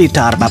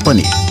भेडेटारमा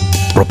पनि।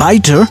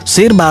 Proprietor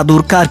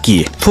Sherbahadur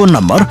Karki, phone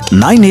number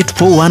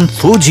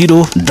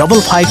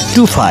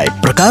 9841405525,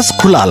 Prakash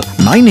Khulal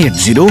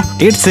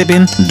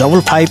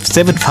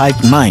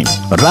 9808755759,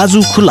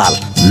 Raju Khulal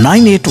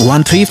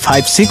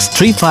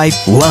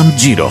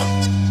 9813563510।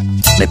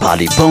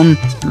 Nepali पन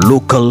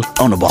लोकल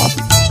अनुभव,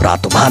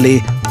 रातो भाले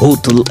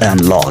होटल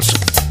एन्ड लज।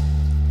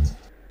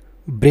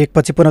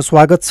 ब्रेकपछि पुनः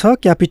स्वागत छ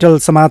क्यापिटल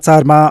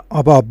समाचारमा।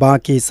 अब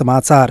बाँकी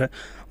समाचार।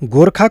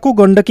 गोर्खाको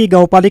गण्डकी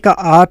गाउँपालिका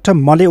 8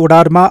 मले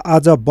ओडारमा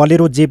आज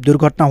बलेरो जीप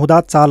दुर्घटना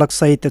हुँदा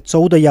चालकसहित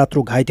 14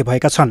 यात्रु घाइते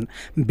भएका छन्।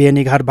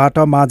 बेनीघाटबाट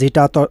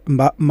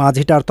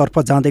माझिटारतर्फ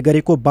जाँदै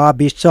गरेको बा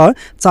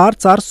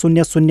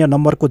 20/4400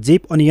 नम्बरको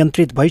जीप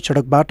अनियन्त्रित भई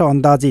सडकबाट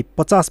अन्दाजी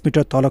 50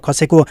 मिटर तल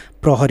खसेको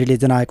प्रहरीले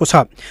जनाएको छ।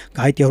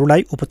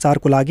 घाइतेहरूलाई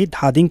उपचारको लागि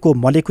धादिङको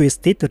मलेको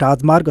स्थित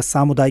राजमार्ग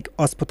सामुदायिक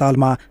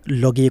अस्पतालमा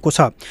लगिएको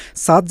छ।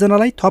 7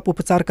 जनालाई थप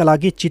उपचारका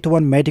लागि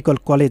चितवन मेडिकल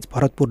कलेज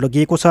भरतपुर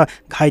लगिएको छ।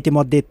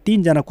 घाइतेमध्ये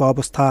 3 जना को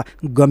अवस्था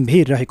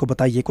गम्भीर रहेको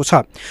बताइएको छ।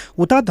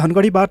 उता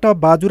धनगढीबाट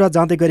बाजुरा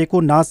जाँदै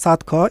गरेको ना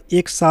 7ख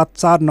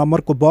 174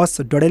 नम्बरको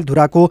बस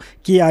डडेलधुराको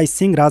केआई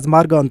सिंह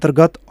राजमार्ग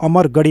अन्तर्गत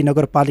अमरगढी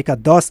नगरपालिका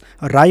 10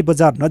 राई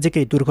बजार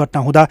नजिकै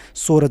दुर्घटना हुँदा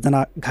 16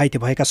 जना घाइते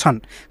भएका छन्।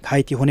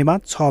 घाइते हुनेमा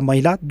 6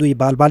 महिला 2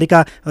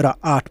 बालबालिका र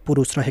 8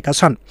 पुरुष रहेका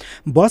छन्।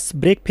 बस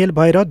ब्रेक फेल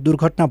भएर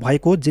दुर्घटना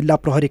भएको जिल्ला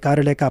प्रहरी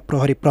कार्यालयका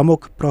प्रहरी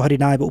प्रमुख प्रहरी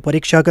नायब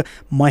उपरीक्षक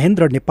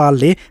महेन्द्र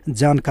नेपालले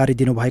जानकारी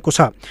दिनुभएको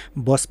छ।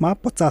 बसमा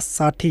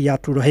 50-60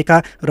 यात्रु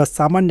रहेका र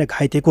सामान्य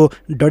घाइतेको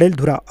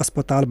डडेलधुरा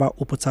अस्पतालमा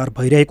उपचार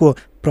भइरहेको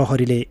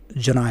प्रहरीले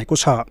जनाएको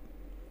छ।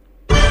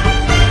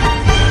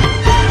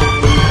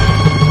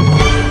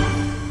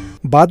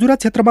 बाजुरा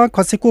क्षेत्रमा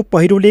खसेको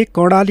पहिरोले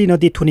कर्णाली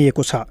नदी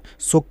थुनिएको छ।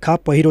 सोक्खा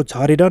पहिरो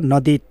झरेर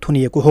नदी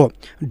थुनिएको हो।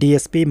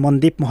 डीएसपी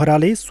मनदीप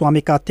महराले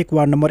स्वामी कार्तिक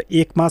वार्ड नम्बर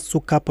 1 मा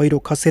सुक्खा पहिरो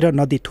खसेर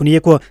नदी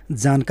थुनिएको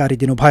जानकारी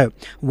दिनुभयो।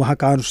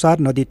 उहाँका अनुसार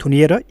नदी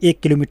थुनिएर 1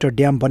 किलोमिटर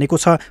ड्याम बनेको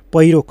छ।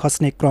 पहिरो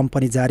खस्ने क्रम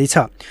पनि जारी छ।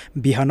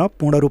 बिहान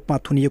पूर्ण रूपमा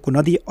थुनिएको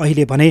नदी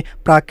अहिले भने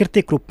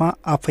प्राकृतिक रूपमा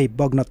आफै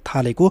बग्न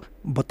थालेको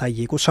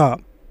बताइएको छ।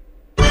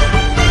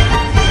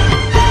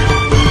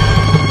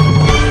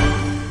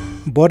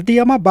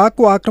 बर्दियामा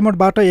बाघको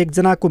आक्रमणबाट 1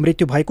 जनाको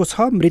मृत्यु भएको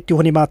छ। मृत्यु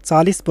हुनेमा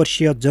 40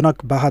 वर्षीय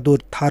जनक बहादुर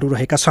थारू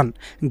रहेका छन्।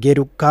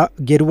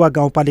 गेरुवा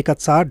गाउँपालिका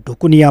 4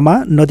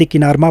 ढुकुनियामा नदी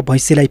किनारमा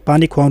भैँसीलाई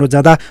पानी खुवाउन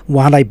जाँदा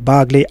उहाँलाई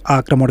बाघले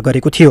आक्रमण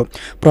गरेको थियो।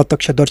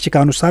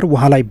 प्रत्यक्षदर्शीका अनुसार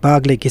उहाँलाई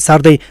बाघले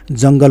घिसार्दै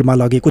जंगलमा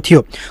लगेको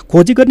थियो।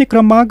 खोजी गर्ने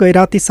क्रममा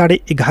गैराती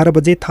 11:30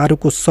 बजे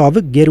थारूको शव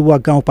गेरुवा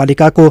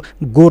गाउँपालिकाको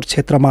गोर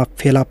क्षेत्रमा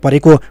फेला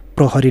परेको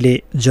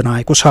प्रहरीले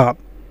जनाएको छ।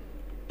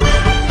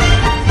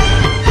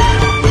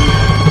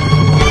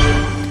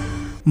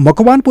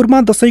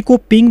 मकवानपुरमा दशैंको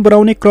पिङ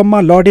बनाउने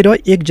क्रममा लडेर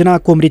 1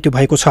 जनाको मृत्यु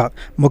भएको छ।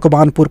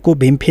 मकवानपुरको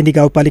भीमफेदी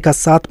गाउँपालिका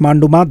 7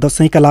 माण्डुमा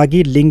दशैंका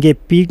लागि लिङ्गे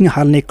पिङ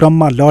हाल्ने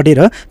क्रममा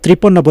लडेर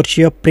 53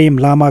 वर्षीय प्रेम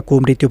लामाको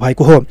मृत्यु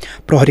भएको हो।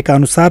 प्रहरीका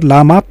अनुसार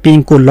लामा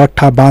पिङको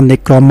लट्ठा बाँध्ने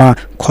क्रममा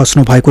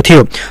खस्नु भएको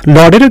थियो।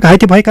 लडेर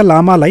घाइते भएका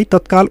लामालाई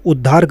तत्काल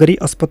उद्धार गरी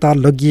अस्पताल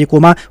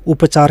लगिएकोमा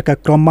उपचारका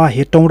क्रममा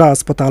हेटौँडा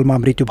अस्पतालमा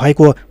मृत्यु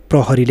भएको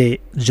प्रहरीले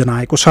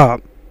जनाएको छ।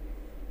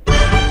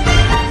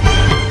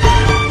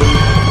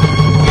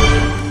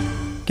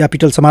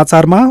 क्यापिटल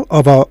समाचारमा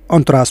अब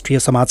अन्तर्राष्ट्रिय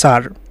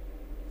समाचार।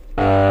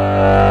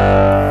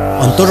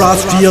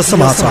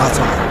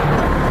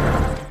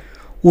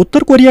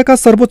 उत्तर कोरियाका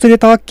सर्वोच्च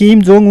नेता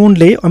किम जोङ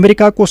उनले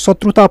अमेरिकाको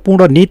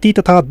शत्रुतापूर्ण नीति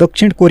तथा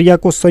दक्षिण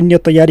कोरियाको सैन्य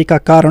तयारीका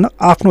कारण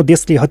आफ्नो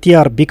देशले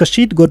हतियार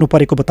विकसित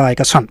गर्नुपरेको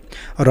बताएका छन्।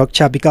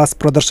 रक्षा विकास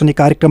प्रदर्शनी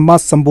कार्यक्रममा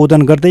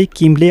सम्बोधन गर्दै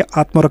किमले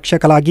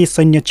आत्मरक्षाका लागि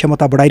सैन्य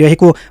क्षमता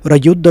बढाइरहेको र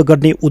युद्ध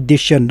गर्ने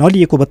उद्देश्य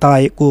नलिएको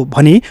बताएको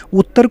भने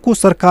उत्तरको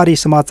सरकारी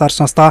समाचार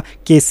संस्था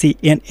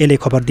KCNA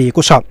खबर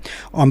दिएको छ।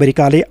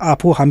 अमेरिकाले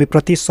आफू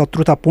हामीप्रति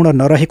शत्रुतापूर्ण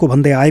नरहेको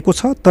भन्दै आएको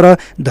छ, तर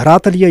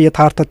धरातलीय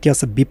यथार्थ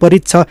त्यस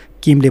विपरीत छ,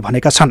 किमले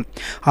भनेका छन्।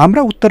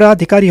 हाम्रा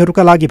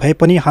उत्तराधिकारीहरूका लागि भए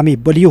पनि हामी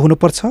बलियो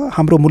हुनुपर्छ।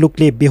 हाम्रो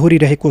मुलुकले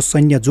बेहोरिरहेको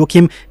सैन्य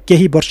जोखिम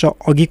केही वर्ष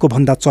अघिको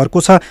भन्दा चर्को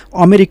छ।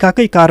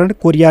 अमेरिकाकै कारण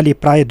कोरियाली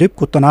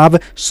प्रायद्वीपको तनाव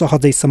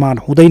सहजै समान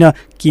हुँदैन,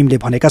 किमले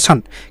भनेका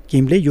छन्।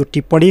 किमले यो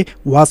टिप्पणी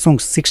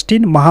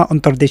Songs-14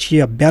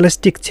 महाअन्तर्देशीय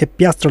ब्यालिस्टिक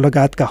क्षेप्यास्त्र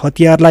लगायतका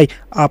हतियारलाई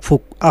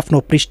आफ्नो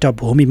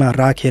पृष्ठभूमिमा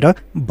राखेर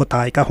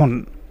बताएका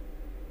हुन्।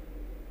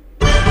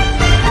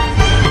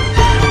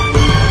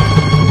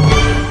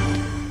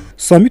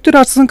 संयुक्त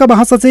राष्ट्रसङ्घका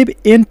महासचिव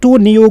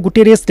एन्टोनियो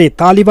गुटेरेसले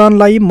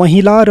तालिबानलाई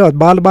महिला र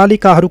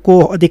बालबालिकाहरूको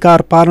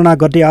अधिकार पालना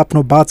गर्ने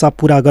आफ्नो वाचा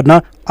पूरा गर्न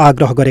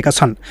आग्रह गरेका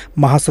छन्।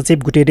 महासचिव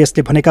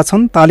गुटेरेसले भनेका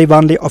छन्,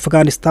 तालिबानले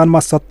अफगानिस्तानमा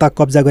सत्ता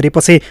कब्जा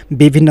गरेपछि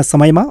विभिन्न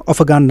समयमा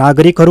अफगान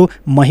नागरिकहरू,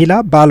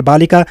 महिला,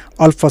 बालबालिका,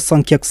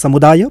 अल्पसंख्यक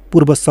समुदाय,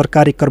 पूर्व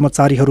सरकारी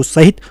कर्मचारीहरू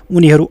सहित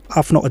उनीहरू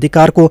आफ्नो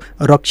अधिकारको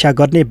रक्षा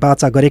गर्ने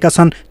वाचा गरेका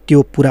छन्,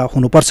 त्यो पूरा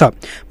हुनुपर्छ।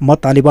 म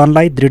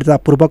तालिबानलाई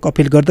दृढतापूर्वक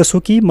अपील गर्दछु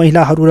कि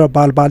महिलाहरू र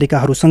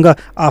बालबालिकाहरूसँग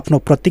आफ्नो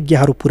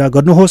प्रतिज्ञाहरू पूरा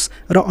गर्नुहोस्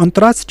र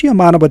अन्तर्राष्ट्रिय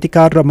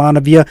मानवाधिकार र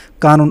मानवीय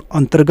कानून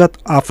अन्तर्गत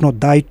आफ्नो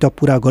दायित्व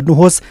पूरा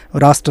गर्नुहोस्,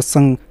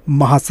 राष्ट्रसङ्घ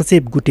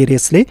महासचिव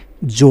गुटेरेसले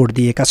जोड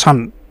दिएका छन्।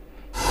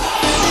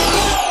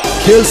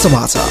 खेल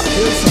समाचार।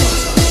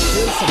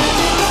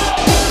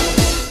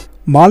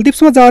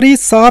 मालदिप्समा जारी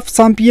साफ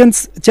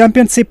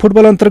च्याम्पियनसिप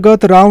फुटबल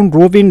अन्तर्गत राउन्ड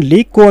रोबिन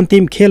लिगको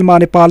अन्तिम खेलमा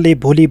नेपालले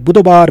भोलि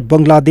बुधबार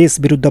बङ्गलादेश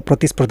विरुद्ध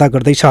प्रतिस्पर्धा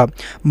गर्दैछ।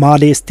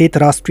 माले स्थित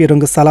राष्ट्रिय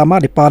रङ्गशालामा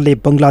नेपालले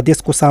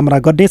बङ्गलादेशको सामना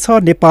गर्नेछ।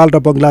 नेपाल र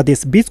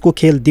बङ्गलादेश बीचको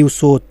खेल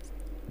दिउँसो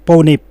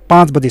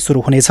 4:45 बजे सुरु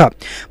हुनेछ।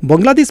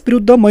 बङ्गलादेश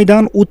विरुद्ध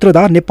मैदान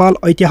उत्रदा नेपाल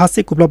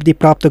ऐतिहासिक उपलब्धि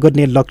प्राप्त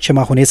गर्ने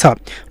लक्ष्यमा हुनेछ।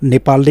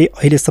 नेपालले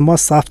अहिलेसम्म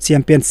साफ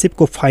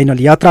च्याम्पियनसिपको फाइनल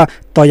यात्रा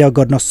तय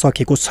गर्न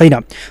सकेको छैन,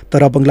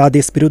 तर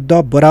बङ्गलादेश विरुद्ध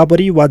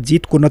बराबरी वा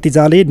जितको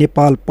नतिजाले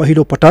नेपाल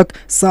पहिलो पटक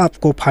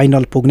साफको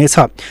फाइनल पुग्नेछ।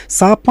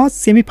 साफमा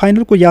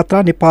सेमिफाइनलको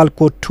यात्रा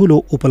नेपालको ठूलो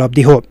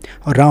उपलब्धि हो।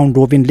 राउन्ड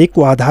रोबिन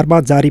लिगको आधारमा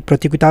जारी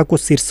प्रतियोगिताको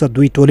शीर्ष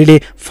 2 टोलीले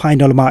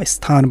फाइनलमा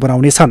स्थान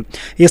बनाउनेछन्।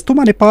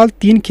 यस्तोमा नेपाल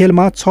 3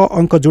 खेलमा 6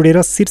 अङ्क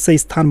जोडेर शीर्ष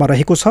स्थानमा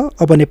रहेको छ।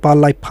 अब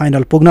नेपाललाई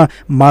फाइनल पुग्न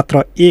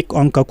मात्र 1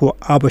 अङ्कको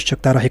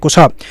आवश्यकता रहेको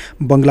छ।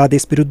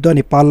 बङ्गलादेश विरुद्ध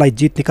नेपाललाई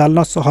जित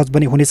निकाल्न सहज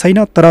पनि हुने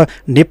छैन, तर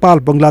नेपाल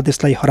बङ्गलादेशलाई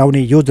हराउने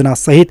योजना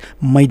सहित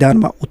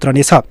मैदानमा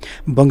उत्रनेछ।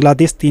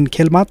 बङ्गलादेश 3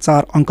 खेलमा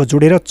 4 अङ्क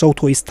जोडेर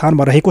चौथो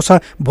स्थानमा रहेको छ।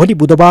 भोलि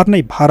बुधबार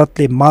नै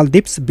भारतले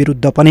मालदिप्स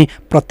विरुद्ध पनि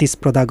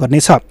प्रतिस्पर्धा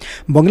गर्नेछ।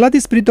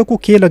 बङ्गलादेश विरुद्धको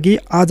खेल अघि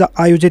आज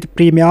आयोजित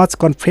प्री म्याच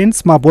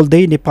कन्फरेन्समा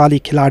बोल्दै नेपाली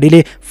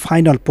खेलाडीले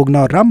फाइनल पुग्न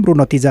राम्रो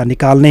नतिजा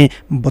निकाल्ने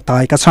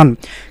बताएका छन्।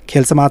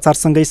 खेल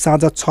समाचारसँगै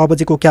साँझ 6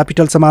 बजेको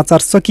क्यापिटल समाचार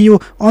सकियो।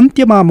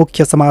 अन्त्यमा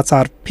मुख्य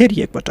समाचार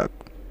फेरि एकपटक।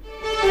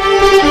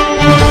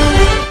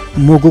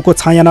 मुगुको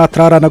छायानाथ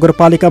रारा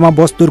नगरपालिकामा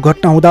बस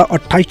दुर्घटना हुँदा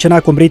 28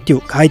 जनाको मृत्यु,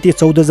 घाइते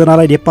 14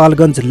 जनालाई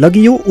नेपालगञ्ज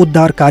लगियो,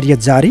 उद्धार कार्य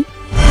जारी।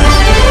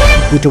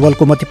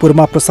 बुटवलको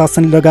मतिपुरमा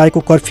प्रशासनले लगाएको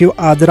कर्फ्यू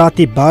आज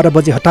राति 12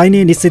 बजे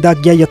हटाइने,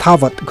 निषेधाज्ञा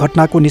यथावत।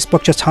 घटनाको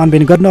निष्पक्ष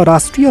छानबिन गर्न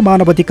राष्ट्रिय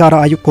मानवाधिकार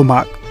आयोगको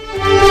माग।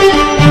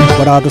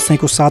 बडा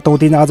दशैंको 7औं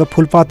दिन आज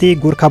फुलपाती,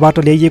 गोर्खाबाट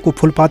ल्याइएको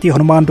फुलपाती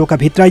हनुमान ढोका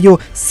भित्राइयो,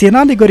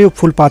 सेनाले गर्यो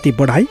फुलपाती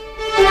बढाई।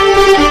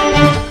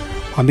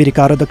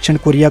 अमेरिका र दक्षिण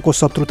कोरियाको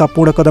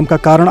शत्रुतापूर्ण कदमका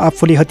कारण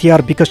आफूले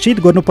हतियार विकसित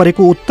गर्नु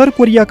परेको उत्तर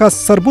कोरियाका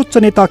सर्वोच्च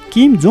नेता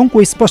किम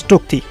जोङको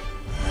स्पष्टोक्ति।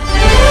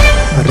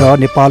 र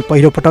नेपाल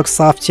पहिलो पटक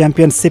साफ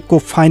च्याम्पियनसिपको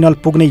फाइनल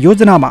पुग्ने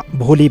योजनामा,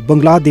 भोलि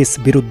बङ्गलादेश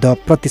विरुद्ध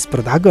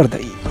प्रतिस्पर्धा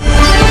गर्दै।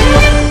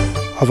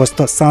 हवस्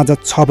त साँझ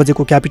 6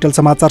 बजेको क्यापिटल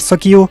समाचार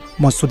सकियो।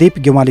 म सुदीप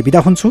गेवाली बिदा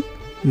हुन्छु।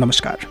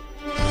 नमस्कार।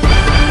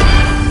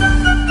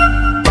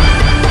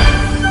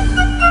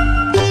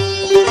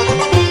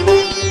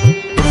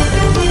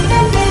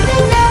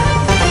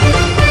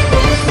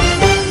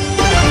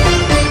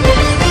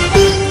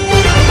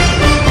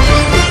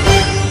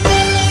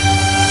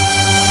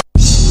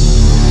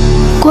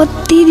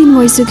 कति दिन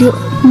भइसक्यो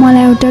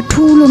मलाई एउटा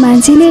ठुलो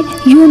मान्छेले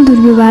यौन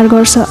दुर्व्यवहार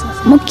गर्छ।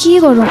 म के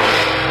गरौँ?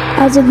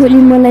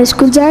 आजभोलि मलाई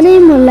स्कुल जानै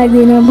मन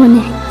लाग्दैन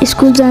भने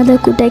स्कुल जाँदा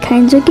कुटाइ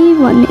खाइन्छ कि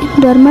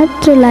भन्ने डर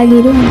मात्र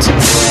लागिरहन्छ।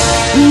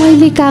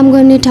 मैले काम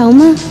गर्ने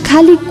ठाउँमा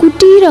खालि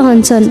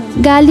कुटिरहन्छन्,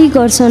 गाली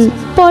गर्छन्,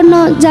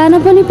 पढ्न जान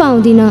पनि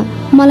पाउँदिन।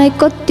 मलाई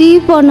कति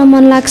पढ्न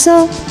मन लाग्छ,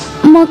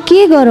 म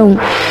के गरौँ?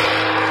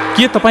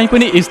 के तपाईँ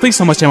पनि यस्तै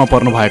समस्यामा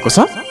पर्नु भएको छ?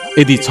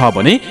 यदि छ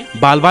भने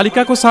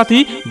बालबालिकाको साथी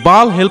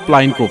बाल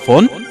हेल्पलाइनको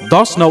फोन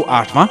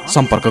 1098 मा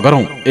सम्पर्क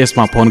गरौँ।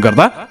 यसमा फोन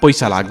गर्दा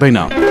पैसा लाग्दैन।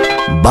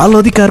 बाल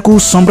अधिकारको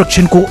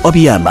संरक्षणको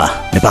अभियानमा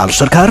नेपाल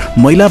सरकार,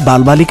 महिला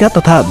बालबालिका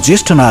तथा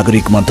ज्येष्ठ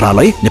नागरिक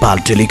मन्त्रालय, नेपाल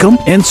टेलिकम,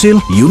 एनसेल,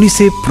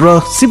 युनिसेफ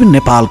र सिभिल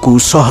नेपालको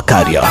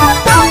सहकार्य।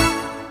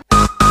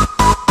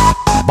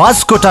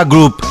 बास्कोटा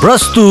ग्रुप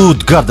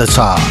प्रस्तुत गर्दछ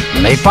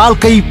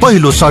नेपालकै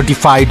पहिलो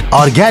सर्टिफाइड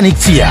अर्ग्यानिक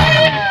चिया,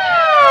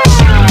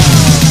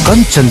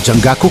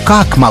 कञ्चनजङ्घाको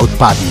काखमा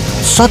उत्पादित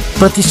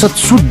 100%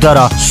 शुद्ध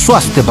र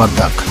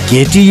स्वास्थ्यवर्धक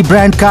केटी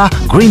ब्रान्डका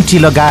ग्रिन टी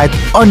लगायत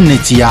अन्य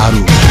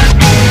चियाहरू।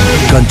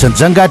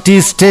 Kanchenjunga tea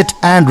estate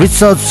and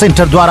research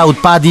सेन्टरद्वारा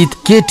उत्पादित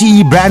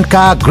केटी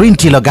ब्रान्डका ग्रिन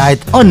टी लगायत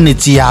अन्य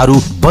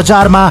चियाहरू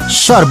बजारमा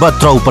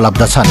सर्वत्र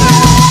उपलब्ध छन्।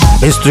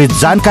 विस्तृत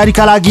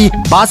जानकारीका लागि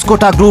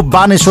Baskota group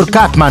Baneshwar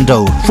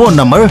Kathmandu, phone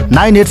number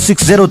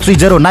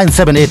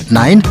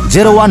 9860309789,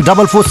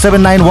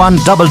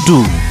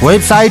 0144799122,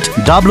 website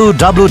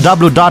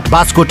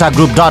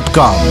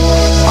www.baskotagroup.com।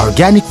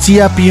 Organic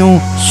चिया पियौं,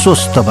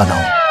 स्वस्थ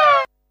बनाऊ।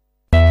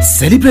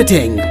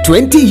 Celebrating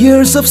 20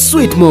 years of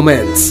sweet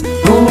moments.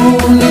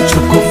 Only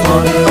Choco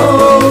Fun,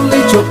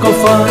 only Choco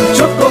Fun,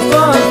 Choco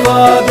Fun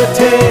for the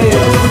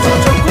tail.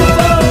 Choco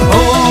Fun,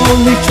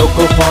 only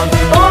Choco Fun,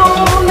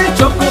 only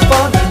Choco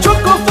Fun,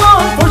 Choco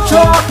Fun for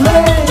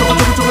chocolate.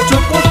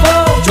 Choco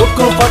Fun,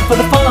 Choco Fun for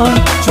the fun,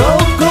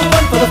 Choco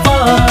Fun for the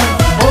fun.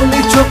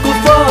 Only Choco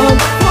Fun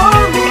for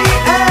me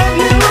and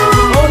you.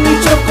 Only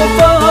Choco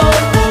Fun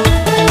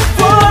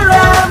for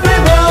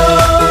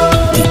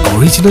everyone. The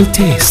original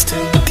taste.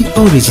 The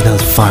original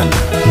fun,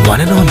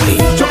 one and only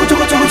Choco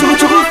Choco Choco Choco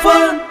Choco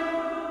Fun.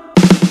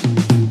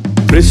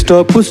 पृष्ठ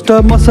पुष्ट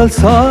muscle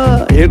छ,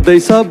 हेर्दै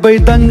सबै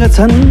दङ्ग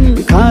छन्,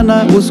 खाना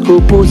उसको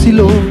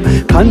पोसिलो,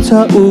 खान्छ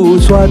ऊ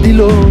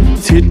स्वादिलो,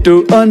 छिटो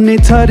अनि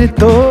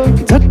छरितो,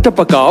 झट्ट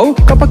पकाऊ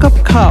कप कप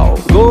खाऊ,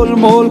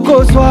 गोलमोलको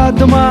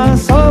स्वादमा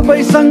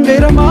सबै सँगै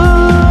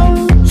रमाऊ।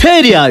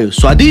 फेरि आयो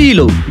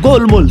स्वादिलो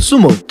गोलमोल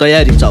सुमो,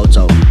 तयारी चाउ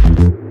चाउ।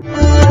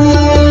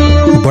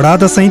 बडा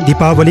दशैं,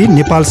 दीपावली,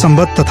 नेपाल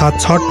सम्बत तथा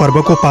छठ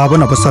पर्वको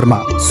पावन अवसरमा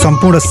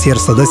सम्पूर्ण शेर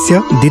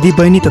सदस्य,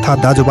 दिदीबहिनी तथा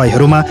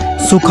दाजुभाइहरूमा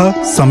सुख,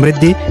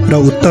 समृद्धि र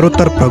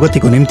उत्तरोत्तर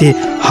प्रगतिको निम्ति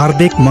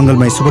हार्दिक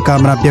मङ्गलमय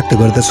शुभकामना व्यक्त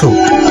गर्दछु।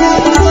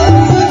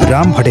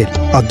 राम हडेल,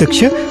 अध्यक्ष,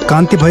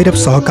 कान्ति भैरव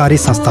सहकारी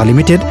संस्था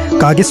limited,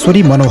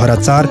 Kageshwari Manohara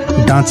 4,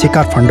 Danchhe,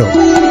 Kathmandu.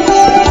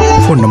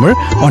 Phone number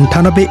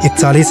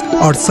 9841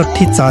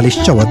 68 40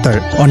 74,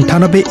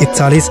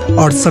 9841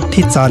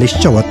 68 40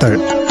 74।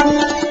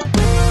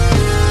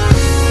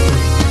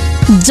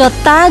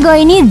 जता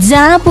गए नि,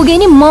 जहाँ पुगे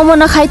नि मोमो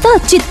नखाइ त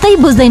चित्तै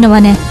बुझ्दैन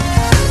भने।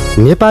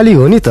 नेपाली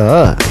हो नि त।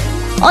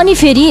 अनि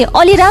फेरि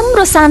अलि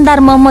राम्रो शानदार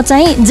मोमो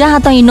चाहिँ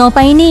जहाँ तै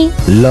नपाइने।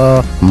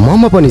 ल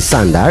मोमो पनि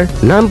शानदार,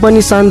 नाम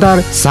पनि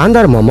शानदार,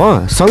 शानदार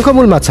मोमो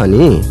शङ्खमूलमा छ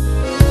नि।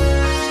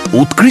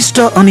 उत्कृष्ट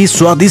अनि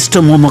स्वादिष्ट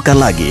मोमोका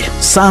लागि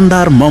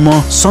शानदार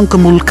मोमो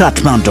शङ्खमूल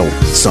काठमाडौँ।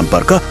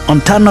 सम्पर्क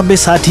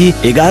 9860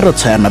 11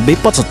 96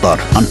 75,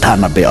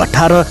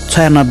 9818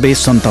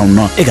 96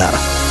 57 11।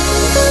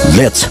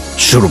 Let's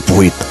शुरू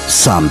with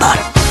शानदार।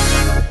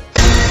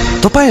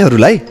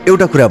 तपाईहरूलाई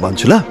एउटा कुरा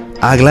भन्छु ल,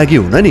 आगलागी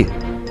हुन नि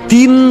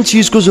 3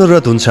 चीजको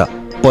जरुरत हुन्छ।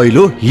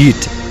 पहिलो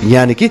हिट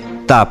यानि कि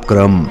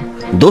तापक्रम,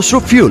 दोस्रो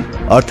फ्युल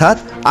अर्थात्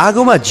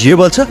आगोमा जे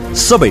बल्छ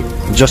सबै,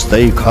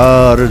 जस्तै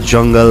घर,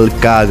 जंगल,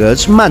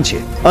 कागज, मान्छे।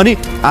 अनि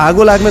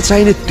आगो लाग्न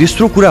चाहिने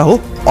तेस्रो कुरा हो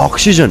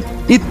अक्सिजन।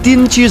 यी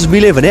 3 चीज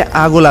मिले भने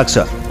आगो लाग्छ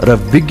र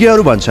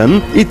विज्ञहरू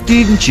भन्छन् यी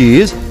 3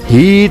 चीज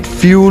हिट,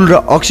 फ्युल र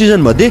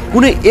अक्सिजन मध्ये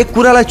कुनै एक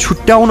कुरालाई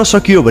छुट्याउन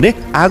सकियो भने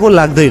आगो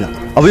लाग्दैन।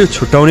 अब यो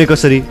छुट्याउने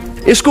कसरी?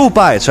 यसको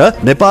उपाय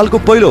छ नेपालको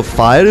पहिलो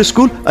फायर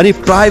स्कुल अनि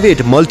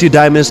private multi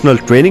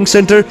dimensional training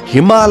centre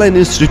Himalayan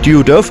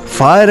institute of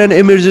fire and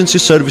emergency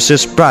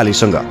services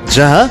प्रालीसँग,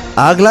 जहाँ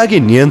आगलागी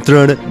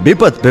नियन्त्रण,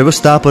 विपद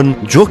व्यवस्थापन,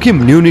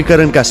 जोखिम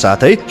न्यूनीकरणका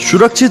साथै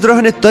सुरक्षित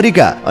रहने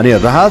तरिका अनि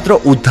राहत र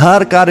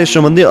उद्धार कार्य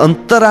सम्बन्धी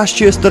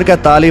अन्तर्राष्ट्रिय स्तरका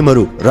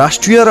तालिमहरू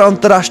राष्ट्रिय र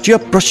अन्तर्राष्ट्रिय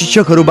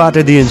प्रशिक्षकहरूबाट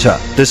दिइन्छ।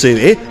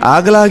 त्यसैले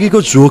आगलागीको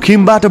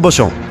जोखिमबाट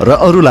बचौं र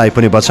अरूलाई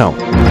पनि बचाऊ।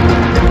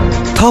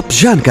 थप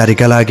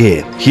जानकारीका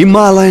लागि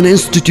Himalayan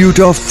institute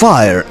of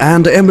fire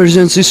and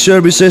emergency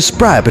services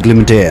private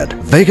limited,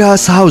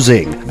 Vegas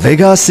housing,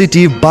 Vegas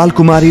city,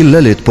 Balkumari,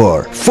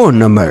 Lalitpur. Phone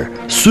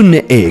number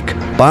 01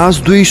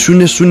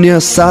 5200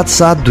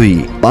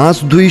 772,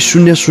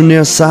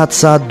 5200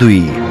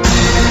 772।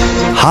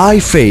 High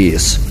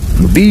face,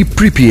 be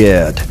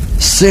prepared,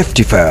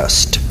 safety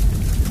first.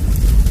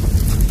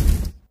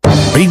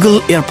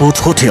 Regal Airport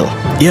Hotel,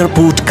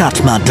 Airport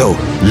Kathmandu,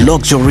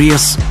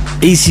 luxurious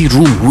AC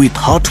room with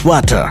hot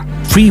water,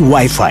 free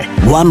Wi-Fi,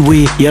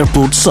 one-way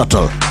airport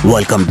shuttle,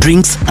 welcome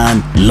drinks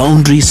and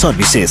laundry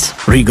services.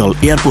 Regal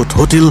Airport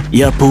Hotel,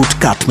 Airport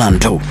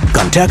Kathmandu.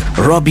 Contact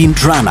Robin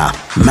Rana,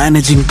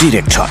 Managing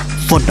Director.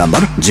 Phone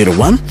number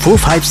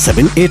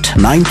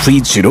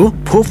 0145789330,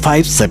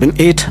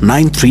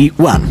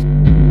 45789331.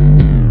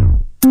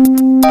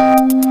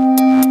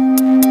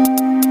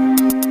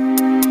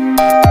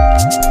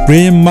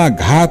 प्रेममा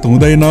घात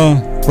हुँदैन,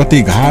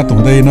 प्रतिघात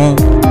हुँदैन,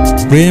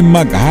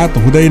 प्रेममा घात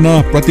हुँदैन,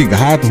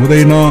 प्रतिघात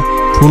हुँदैन,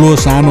 ठुलो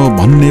सानो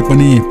भन्ने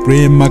पनि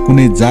प्रेममा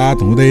कुनै जात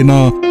हुँदैन।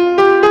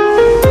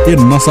 ए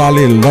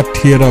नसाले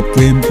लट्ठिएर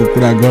प्रेमको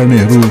कुरा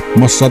गर्नेहरू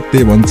म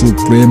सत्य भन्छु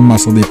प्रेममा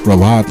सधैँ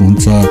प्रभात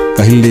हुन्छ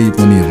कहिल्यै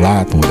पनि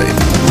रात हुँदैन।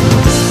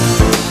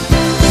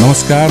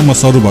 नमस्कार, म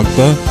सरु भक्त,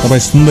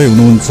 तपाईँ सुन्दै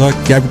हुनुहुन्छ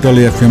क्यापिटल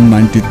FM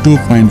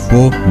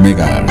 92.4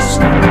 मेगाहर्ज।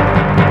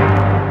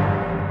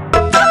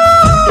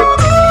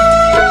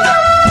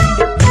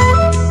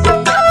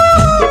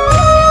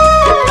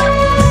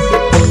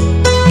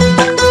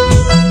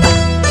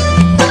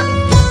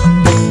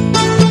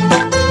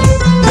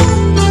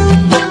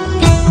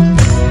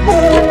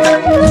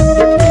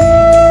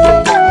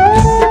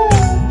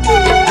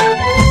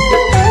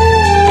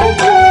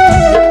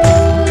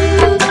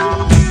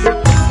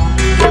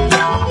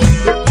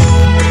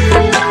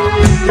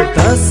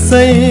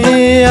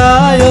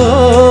 आयो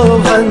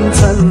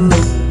भन्छन्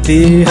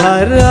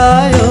तिहार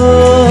आयो,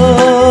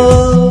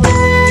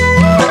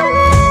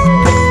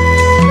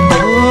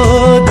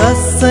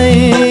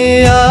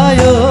 दसैँ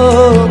आयो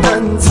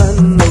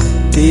भन्छन्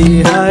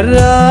तिहार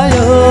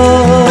आयो,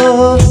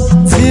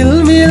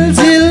 झिलमिल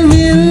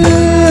झिलमिल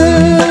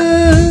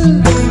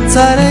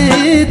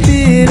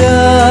चारैतिर,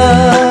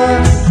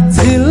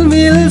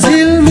 झिलमिल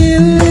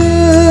झिलमिल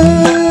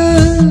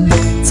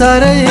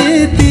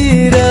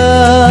चारैतिर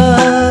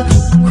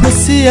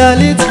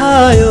खुसियाली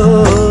छायो,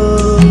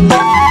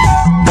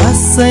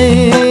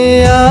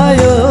 दसैँ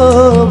आयो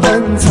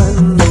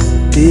भन्छन्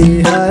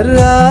तिहार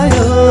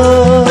आयो।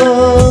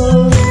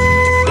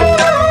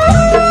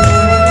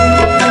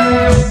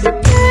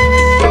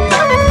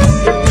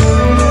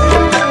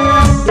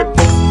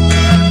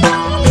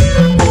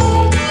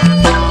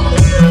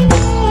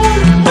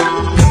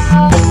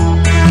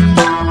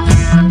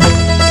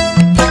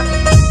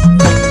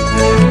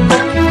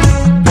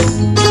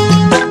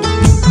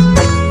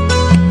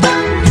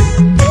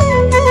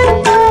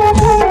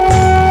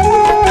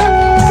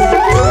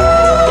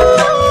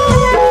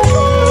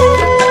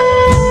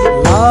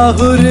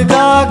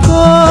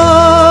 गएको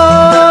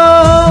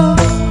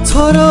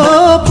छोरो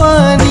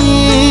पनि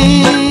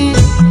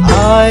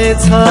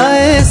आएछ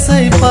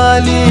यसै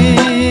पाली,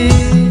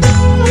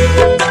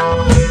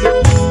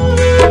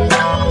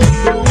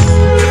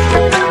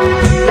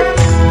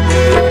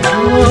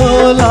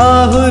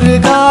 लाहुर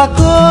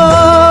गएको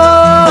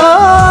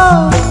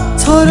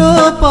छोरो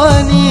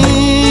पनि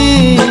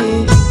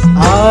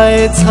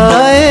आएछ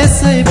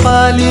यसै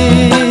पाली,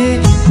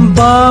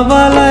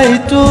 बाबालाई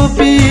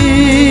टोपी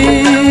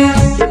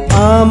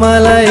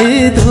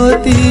आमालाई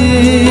धोती,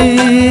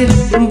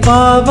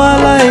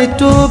 बाबालाई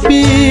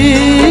टोपी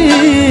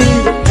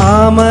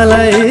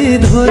आमालाई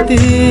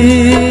धोती,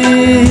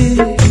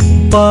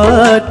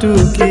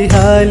 पाटुकी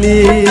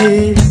हाली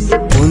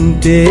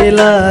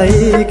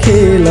उन्टेलाई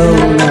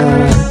खेलौन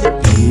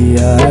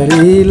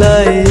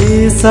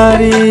यारीलाई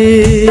सारी,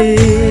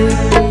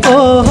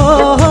 ओहो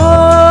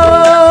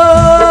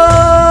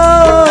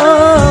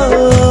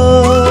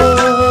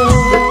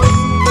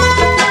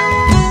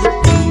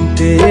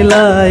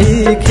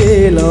लाई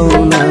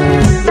खेलौन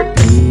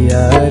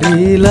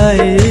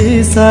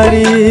यारीलाई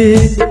सारी,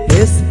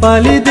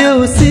 यसपालि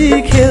देउसी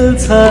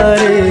खेल्छ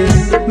रे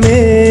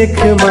मेख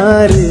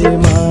मारे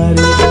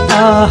मारे,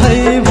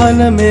 आहै भन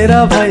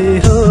मेरा भाइ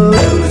हो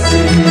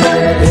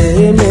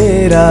ए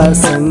मेरा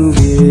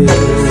सङ्गी,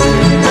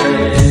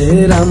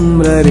 ए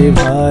राम्ररी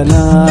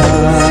भना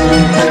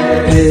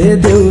ए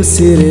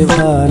देउसी रे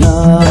भना,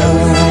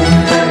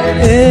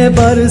 ए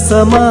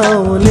वर्षमा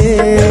आउने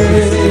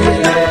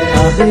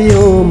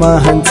यो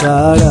महान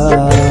चाडा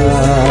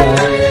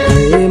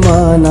ए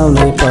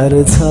मनाउनै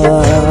पर्छ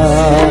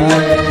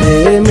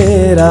ए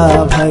मेरा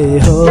भाइ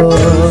हो,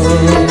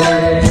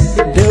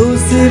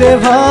 देउसी रे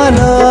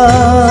भाना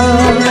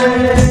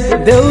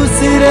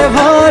देउसी रे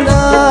भाना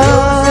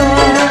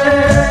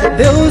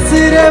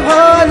देउसी रे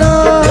भाना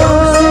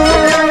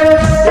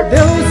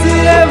देउसी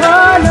रे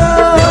भाना।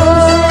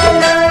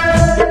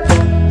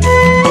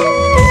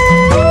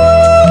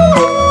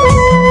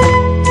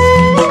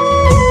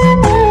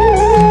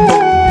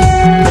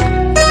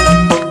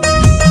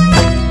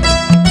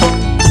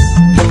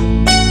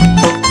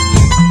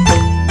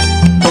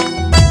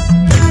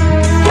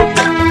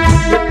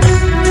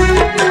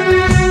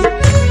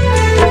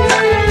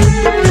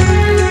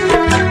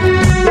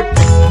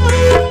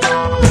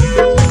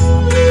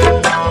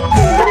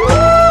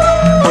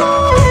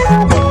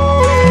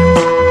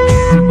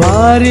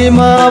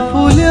 बारीमा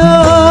फुल्यो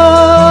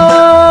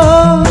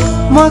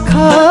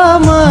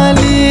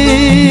मखमली,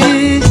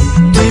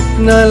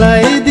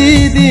 टिप्नलाई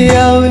दिदी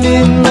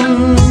आउलिन्,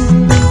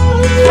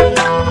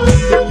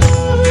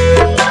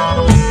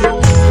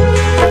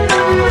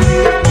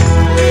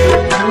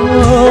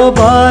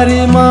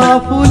 बारीमा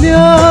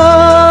फुल्यो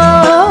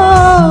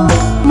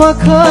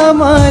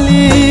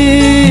मखमली,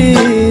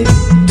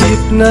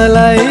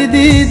 टिप्नलाई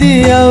दिदी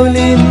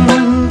आउलिन्,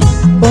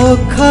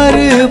 ओखर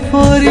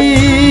फोरी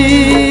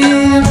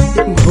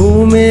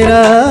घुमेर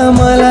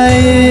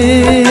मलाई,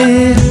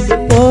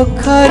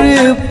 ओखर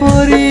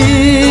फोरी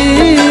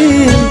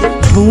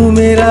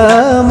घुमेर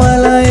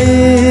मलाई,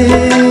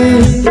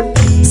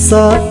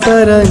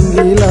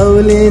 सतरङ्गी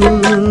लाउलिन्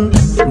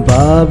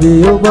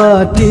बाबियो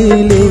बाटी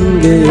लिङ्ग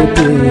लिङ्गे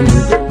तिमी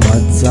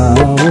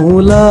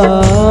बचाउला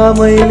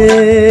मैले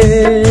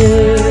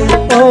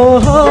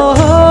ओहो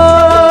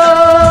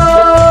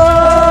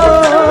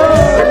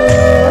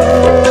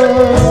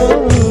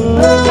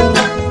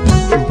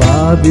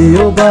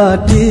बाबियो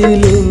बाटी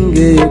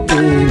लिङ्गे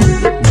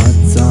तिमी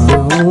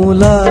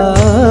बचाउला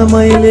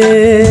मैले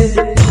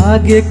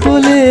भाग्यको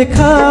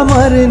लेखा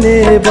मर्ने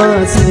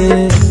बाँच्ने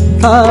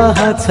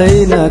थाहा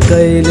छैन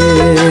कहिले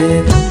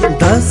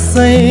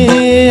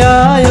दसैँ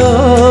आयो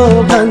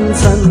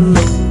भन्छन्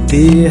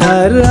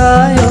तिहार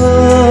आयो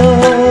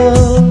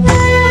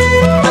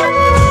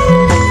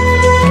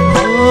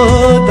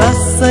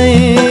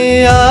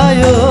दसैँ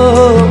आयो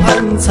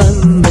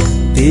भन्छन्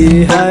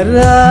तिहार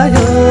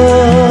आयो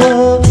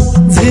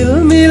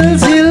झिलमिल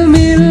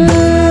झिलमिल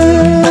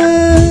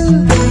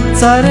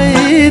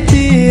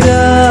चारैतिर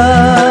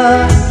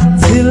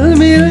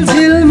झिलमिल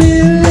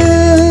झिलमिल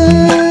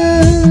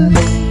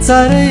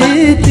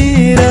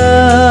चारैतिर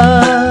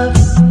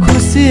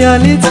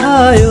खुसियाली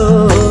छायो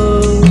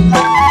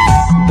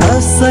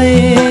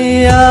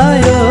दसैँ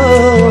आयो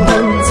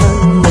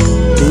भन्छन्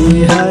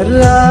तिहार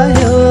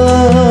आयो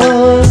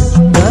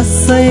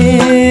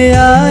दसैँ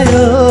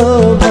आयो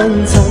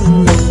भन्छन्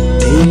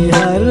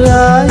तिहार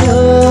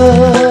आयो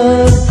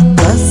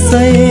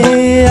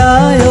दसैँ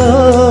आयो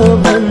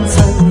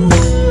भन्छन्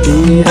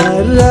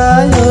तिहार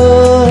आयो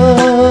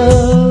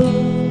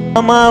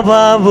आमा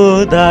बाबु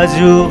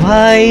दाजु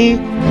भाइ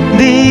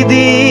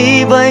दिदी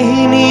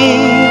बहिनी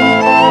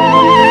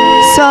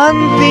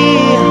शान्ति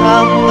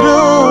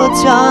हाम्रो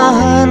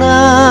चाहना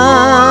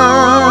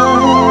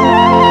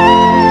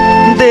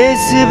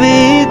देश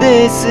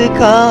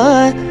विदेशका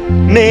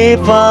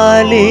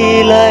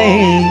नेपालीलाई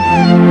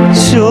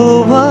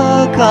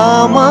शुभकामना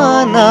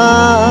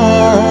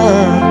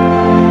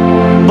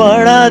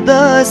बडा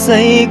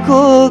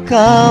दसैँको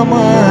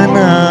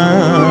कामना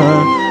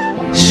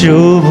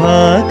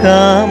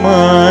शुभकामना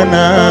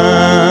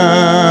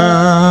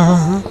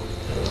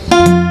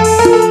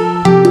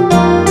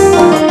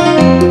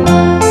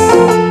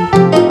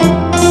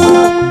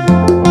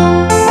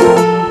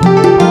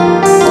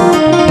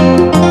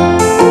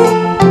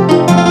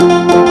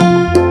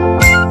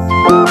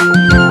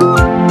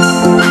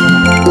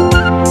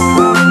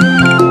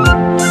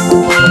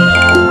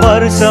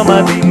वर्षमा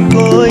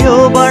दिनको यो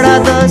बडा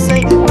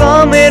दसैँ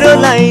मेरो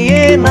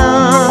लाइएन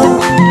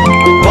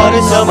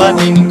वर्षमा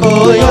दिनको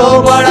यो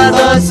बडा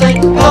दसैँ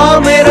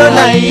मेरो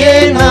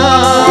लाइएन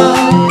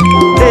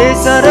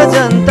देश र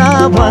जनता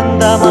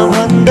भन्दामा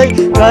भन्दै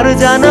घर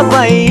जान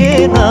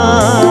पाइएन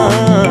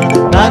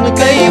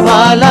नानकै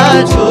भाला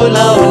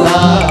झुलाउला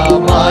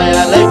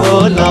मायालाई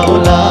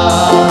बोलाउला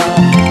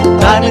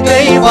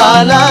नानकै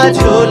भाला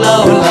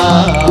झुलाउला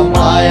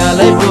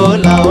मायालाई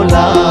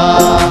बोलाउला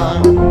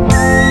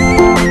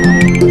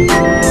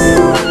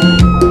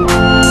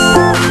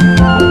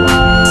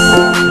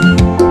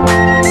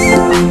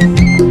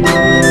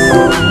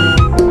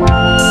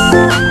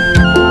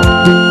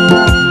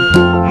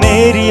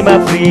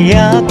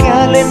प्रिया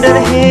क्यालेन्डर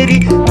हेरी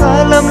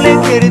कलमले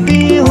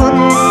घेर्दी हुन्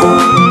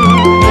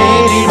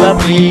मेरीमा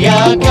प्रिया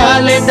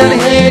क्यालेन्डर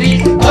हेरी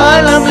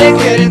कलमले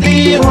घेर्दी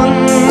हुन्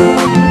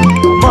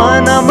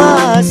मनमा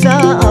आशा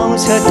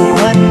आउँछ कि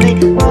भन्ने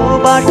ओ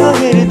बाटो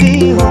हेर्दी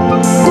हुन्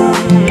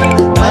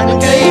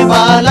नानकै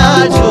बाला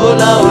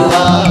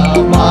झुलाउला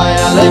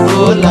मायालाई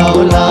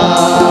बोलाउला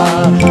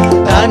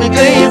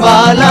नानकै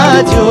बाला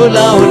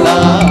झुलाउला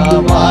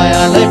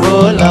मायालाई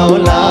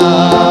बोलाउला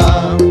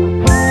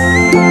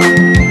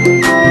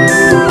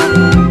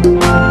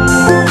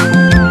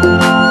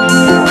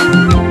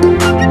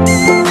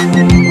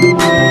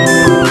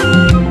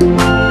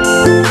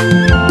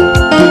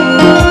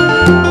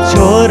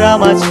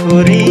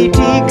छोरी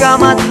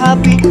टिकामा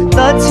थापी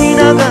दक्षिण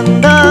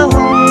गन्दा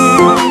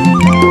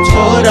हुन्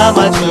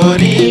छोरामा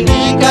छोरी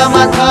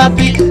टिकामा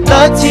थापी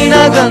दक्षिण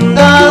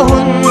गन्दा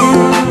हुन्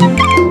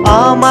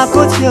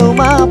आमाको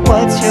छेउमा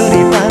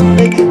पछ्यौरी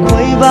बान्दै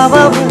खोइ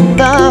बाबा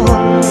भन्दा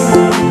हुन्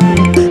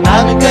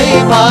नानकै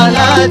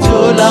बाला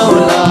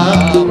झुलाउला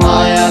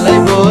मायालाई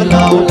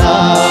बोलाउला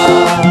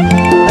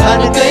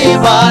नानकै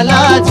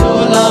बाला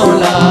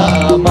झुलाउला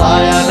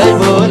मायालाई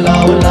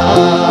बोलाउला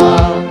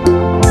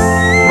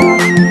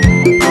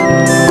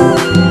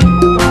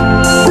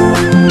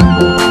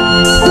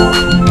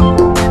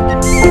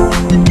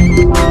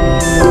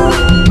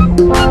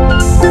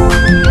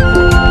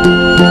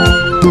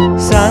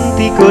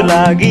शान्तिको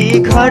लागि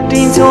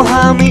खटिन्छौँ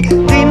हामी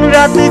दिन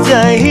रात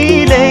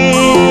जहिले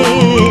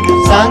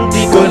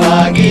शान्तिको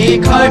लागि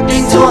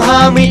खटिन्छौँ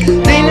हामी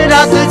दिन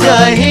रात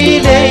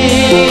जहिले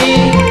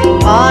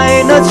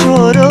आएन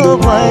छोरो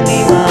भनी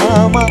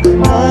मामा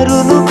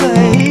रुनु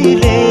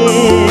कहिले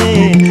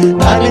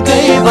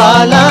नानकै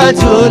बाला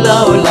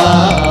झुलाउला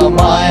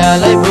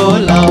मायालाई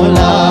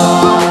बोलाउला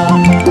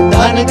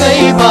नानकै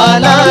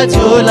बाला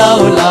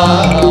झुलाउला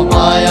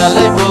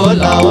मायालाई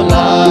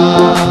बोलाउला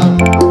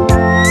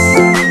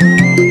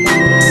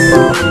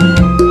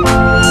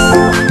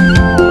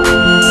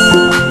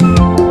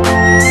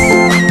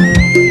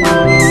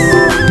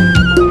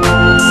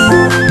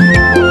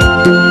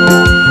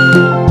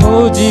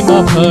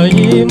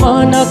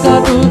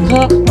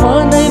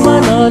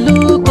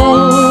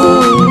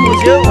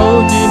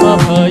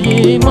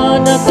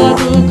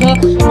दुःख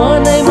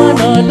मनैमा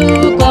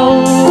नलुकाऊ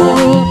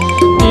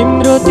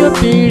तिम्रो त्यो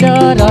पीडा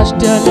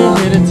राष्ट्रले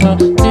हेर्छ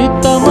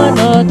चित्तमा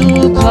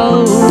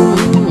नदुखाऊ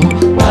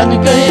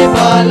धनकै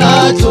बाला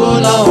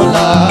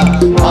झोलाउला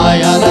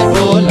मायालाई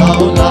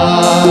बोलाउला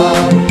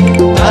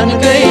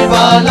धनकै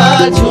बाला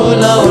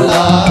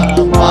झोलाउला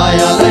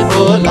मायालाई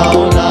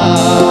बोलाउला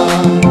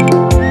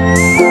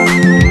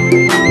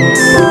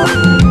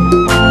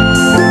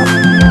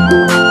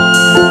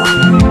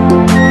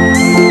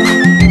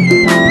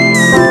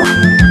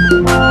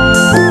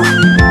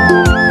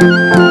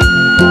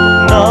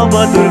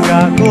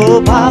दुर्गाको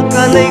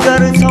भाकलै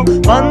गर्छौ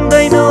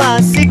भन्दैनौ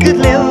आशिक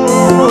ल्याउ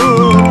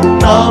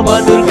नव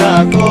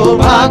दुर्गाको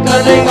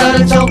भाकलै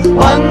गर्छौ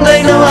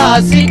भन्दैनौ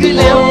आशिक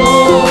ल्याउ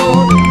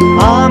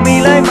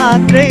हामीलाई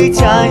मात्रै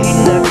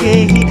चाहिन्न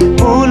केही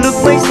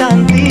मुलुकमै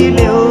शान्ति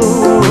ल्याउ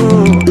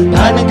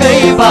धनकै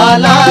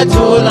बाला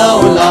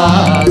झोलाउला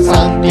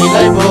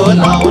शान्तिलाई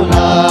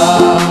बोलाउला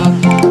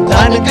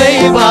धनकै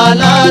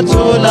बाला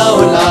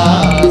झोलाउला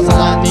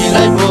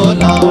शान्तिलाई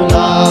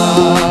बोलाउला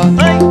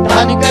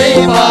धनकै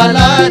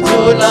बाला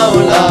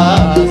झोलाउला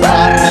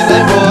शान्तिलाई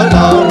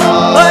बोलाउला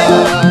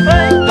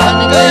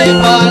धनकै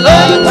बाला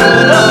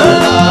झोलाउला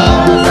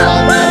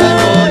शान्तिलाई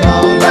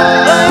बोलाउला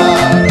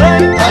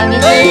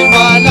धनकै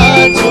बाला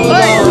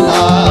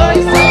झोलाउला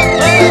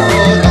शान्तिलाई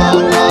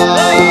बोलाउला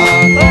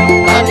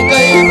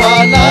धनकै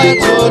बाला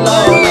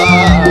झोलाउला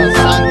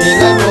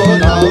शान्तिलाई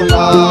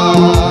बोलाउला।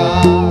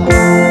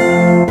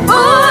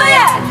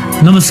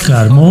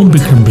 नमस्कार म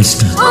विक्रम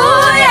विष्ट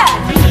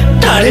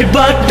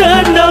टाढेबाट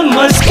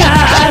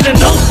नमस्कार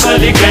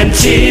नौकरी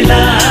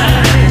कान्छीलाई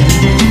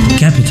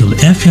क्यापिटल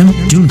एफएम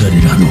ट्युन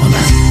गरिरहनु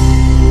होला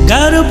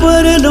गाह्रो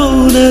परेन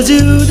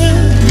जिउन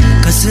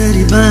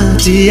कसरी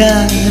बाँची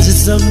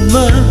आजसम्म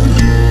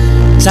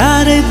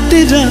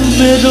चारैतिर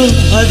मेरो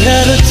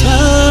अँध्यारो छ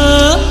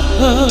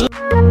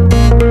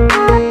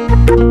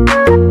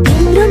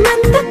तिम्रो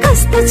मन त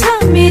कस्तो छ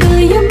मेरो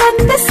यो मन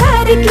त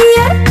साह्रै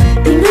क्लियर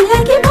तिम्रो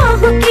लागि म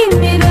हो कि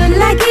मेरो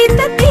लागि त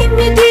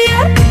तिमी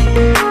डियर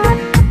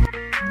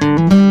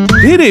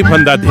धेरै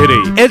भन्दा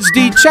धेरै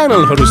एचडी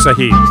च्यानलहरू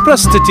सहित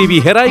प्रष्ट टिभी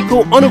हेराइको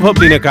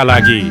अनुभव लिनका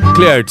लागि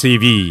clear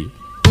TV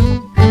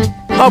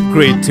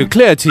upgrade to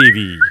clear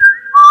TV.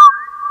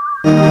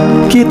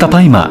 के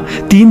तपाईमा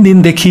 3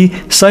 दिनदेखि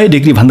 100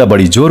 डिग्री भन्दा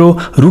बढी ज्वरो,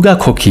 रुगा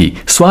खोकी,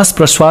 श्वास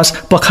प्रश्वास,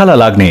 पखाला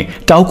लाग्ने,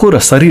 टाउको र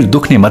शरीर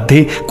दुख्ने मध्ये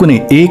कुनै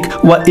एक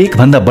वा एक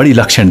भन्दा बढी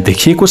लक्षण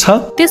देखिएको छ?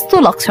 त्यस्तो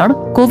लक्षण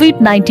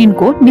कोभिड-19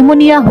 को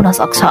निमोनिया हुन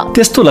सक्छ।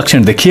 त्यस्तो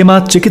लक्षण देखिएमा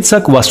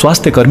चिकित्सक वा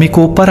स्वास्थ्य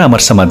कर्मीको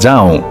परामर्शमा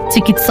जाऊ।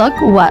 चिकित्सक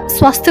वा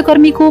स्वास्थ्य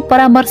कर्मीको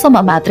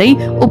परामर्शमा मात्रै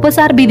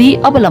उपचार विधि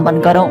अवलम्बन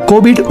गरौँ।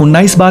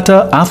 कोभिड-19 बाट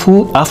आफू,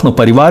 आफ्नो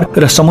परिवार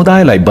र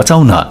समुदायलाई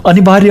बचाउन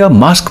अनिवार्य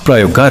मास्क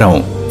प्रयोग गरौँ।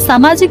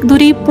 सामाजिक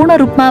दूरी पूर्ण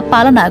रूपमा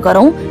पालना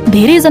गरौँ।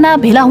 धेरै जना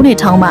भेला हुने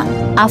ठाउँमा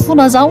आफू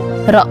नजाऊ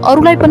र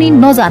अरूलाई पनि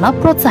नजान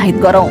प्रोत्साहित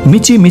गरौँ।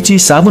 मिची मिची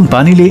साबुन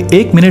पानीले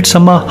 1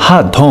 मिनेटसम्म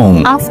हात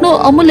धौँ। आफ्नो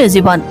अमूल्य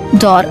जीवन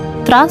डर,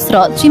 त्रास र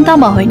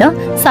चिन्तामा होइन,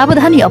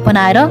 सावधानी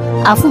अपनाएर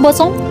आफू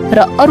बचौँ र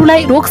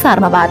अरूलाई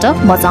रोगसार्नबाट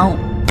बचाऊ।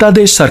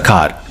 प्रदेश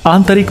सरकार,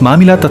 आन्तरिक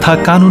मामिला तथा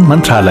कानून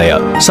मन्त्रालय,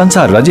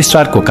 संचार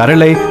रजिस्ट्रारको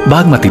कार्यालय,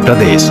 बागमती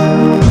प्रदेश।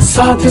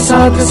 साथ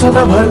साथ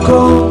सदाभरको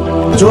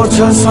जोड्छ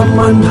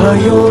सम्बन्ध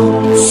यो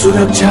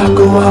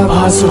सुरक्षाको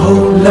आभास हो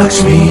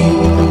लक्ष्मी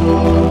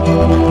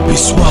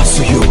विश्वास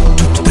यो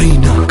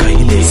टुट्दैन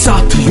कहिले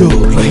साथ यो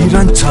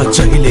रहिरहन्छ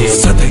जहिले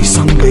सधैँ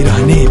सँगै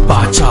रहने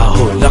बाचा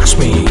हो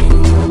लक्ष्मी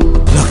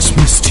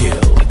लक्ष्मी स्टिल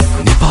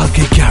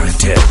नेपालकै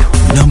ग्यारेन्टेड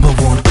नम्बर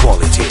 1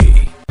 क्वालिटी।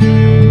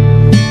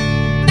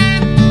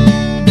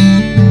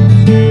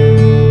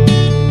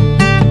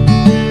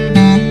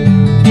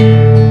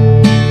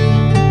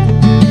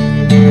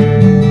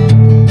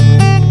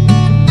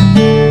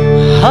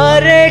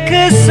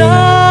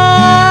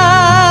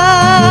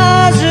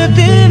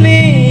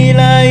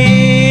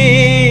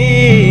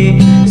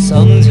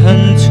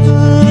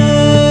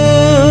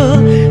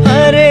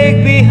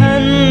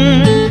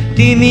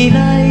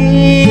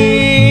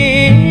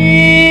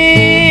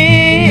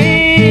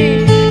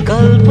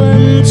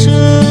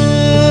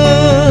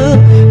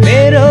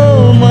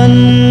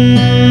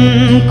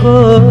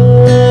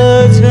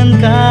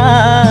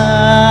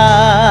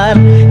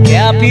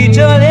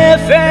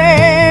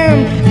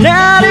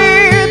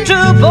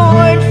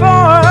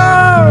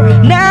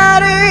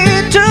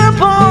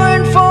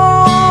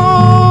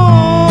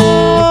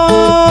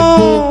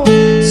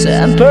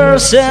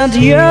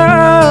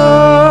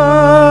 Yours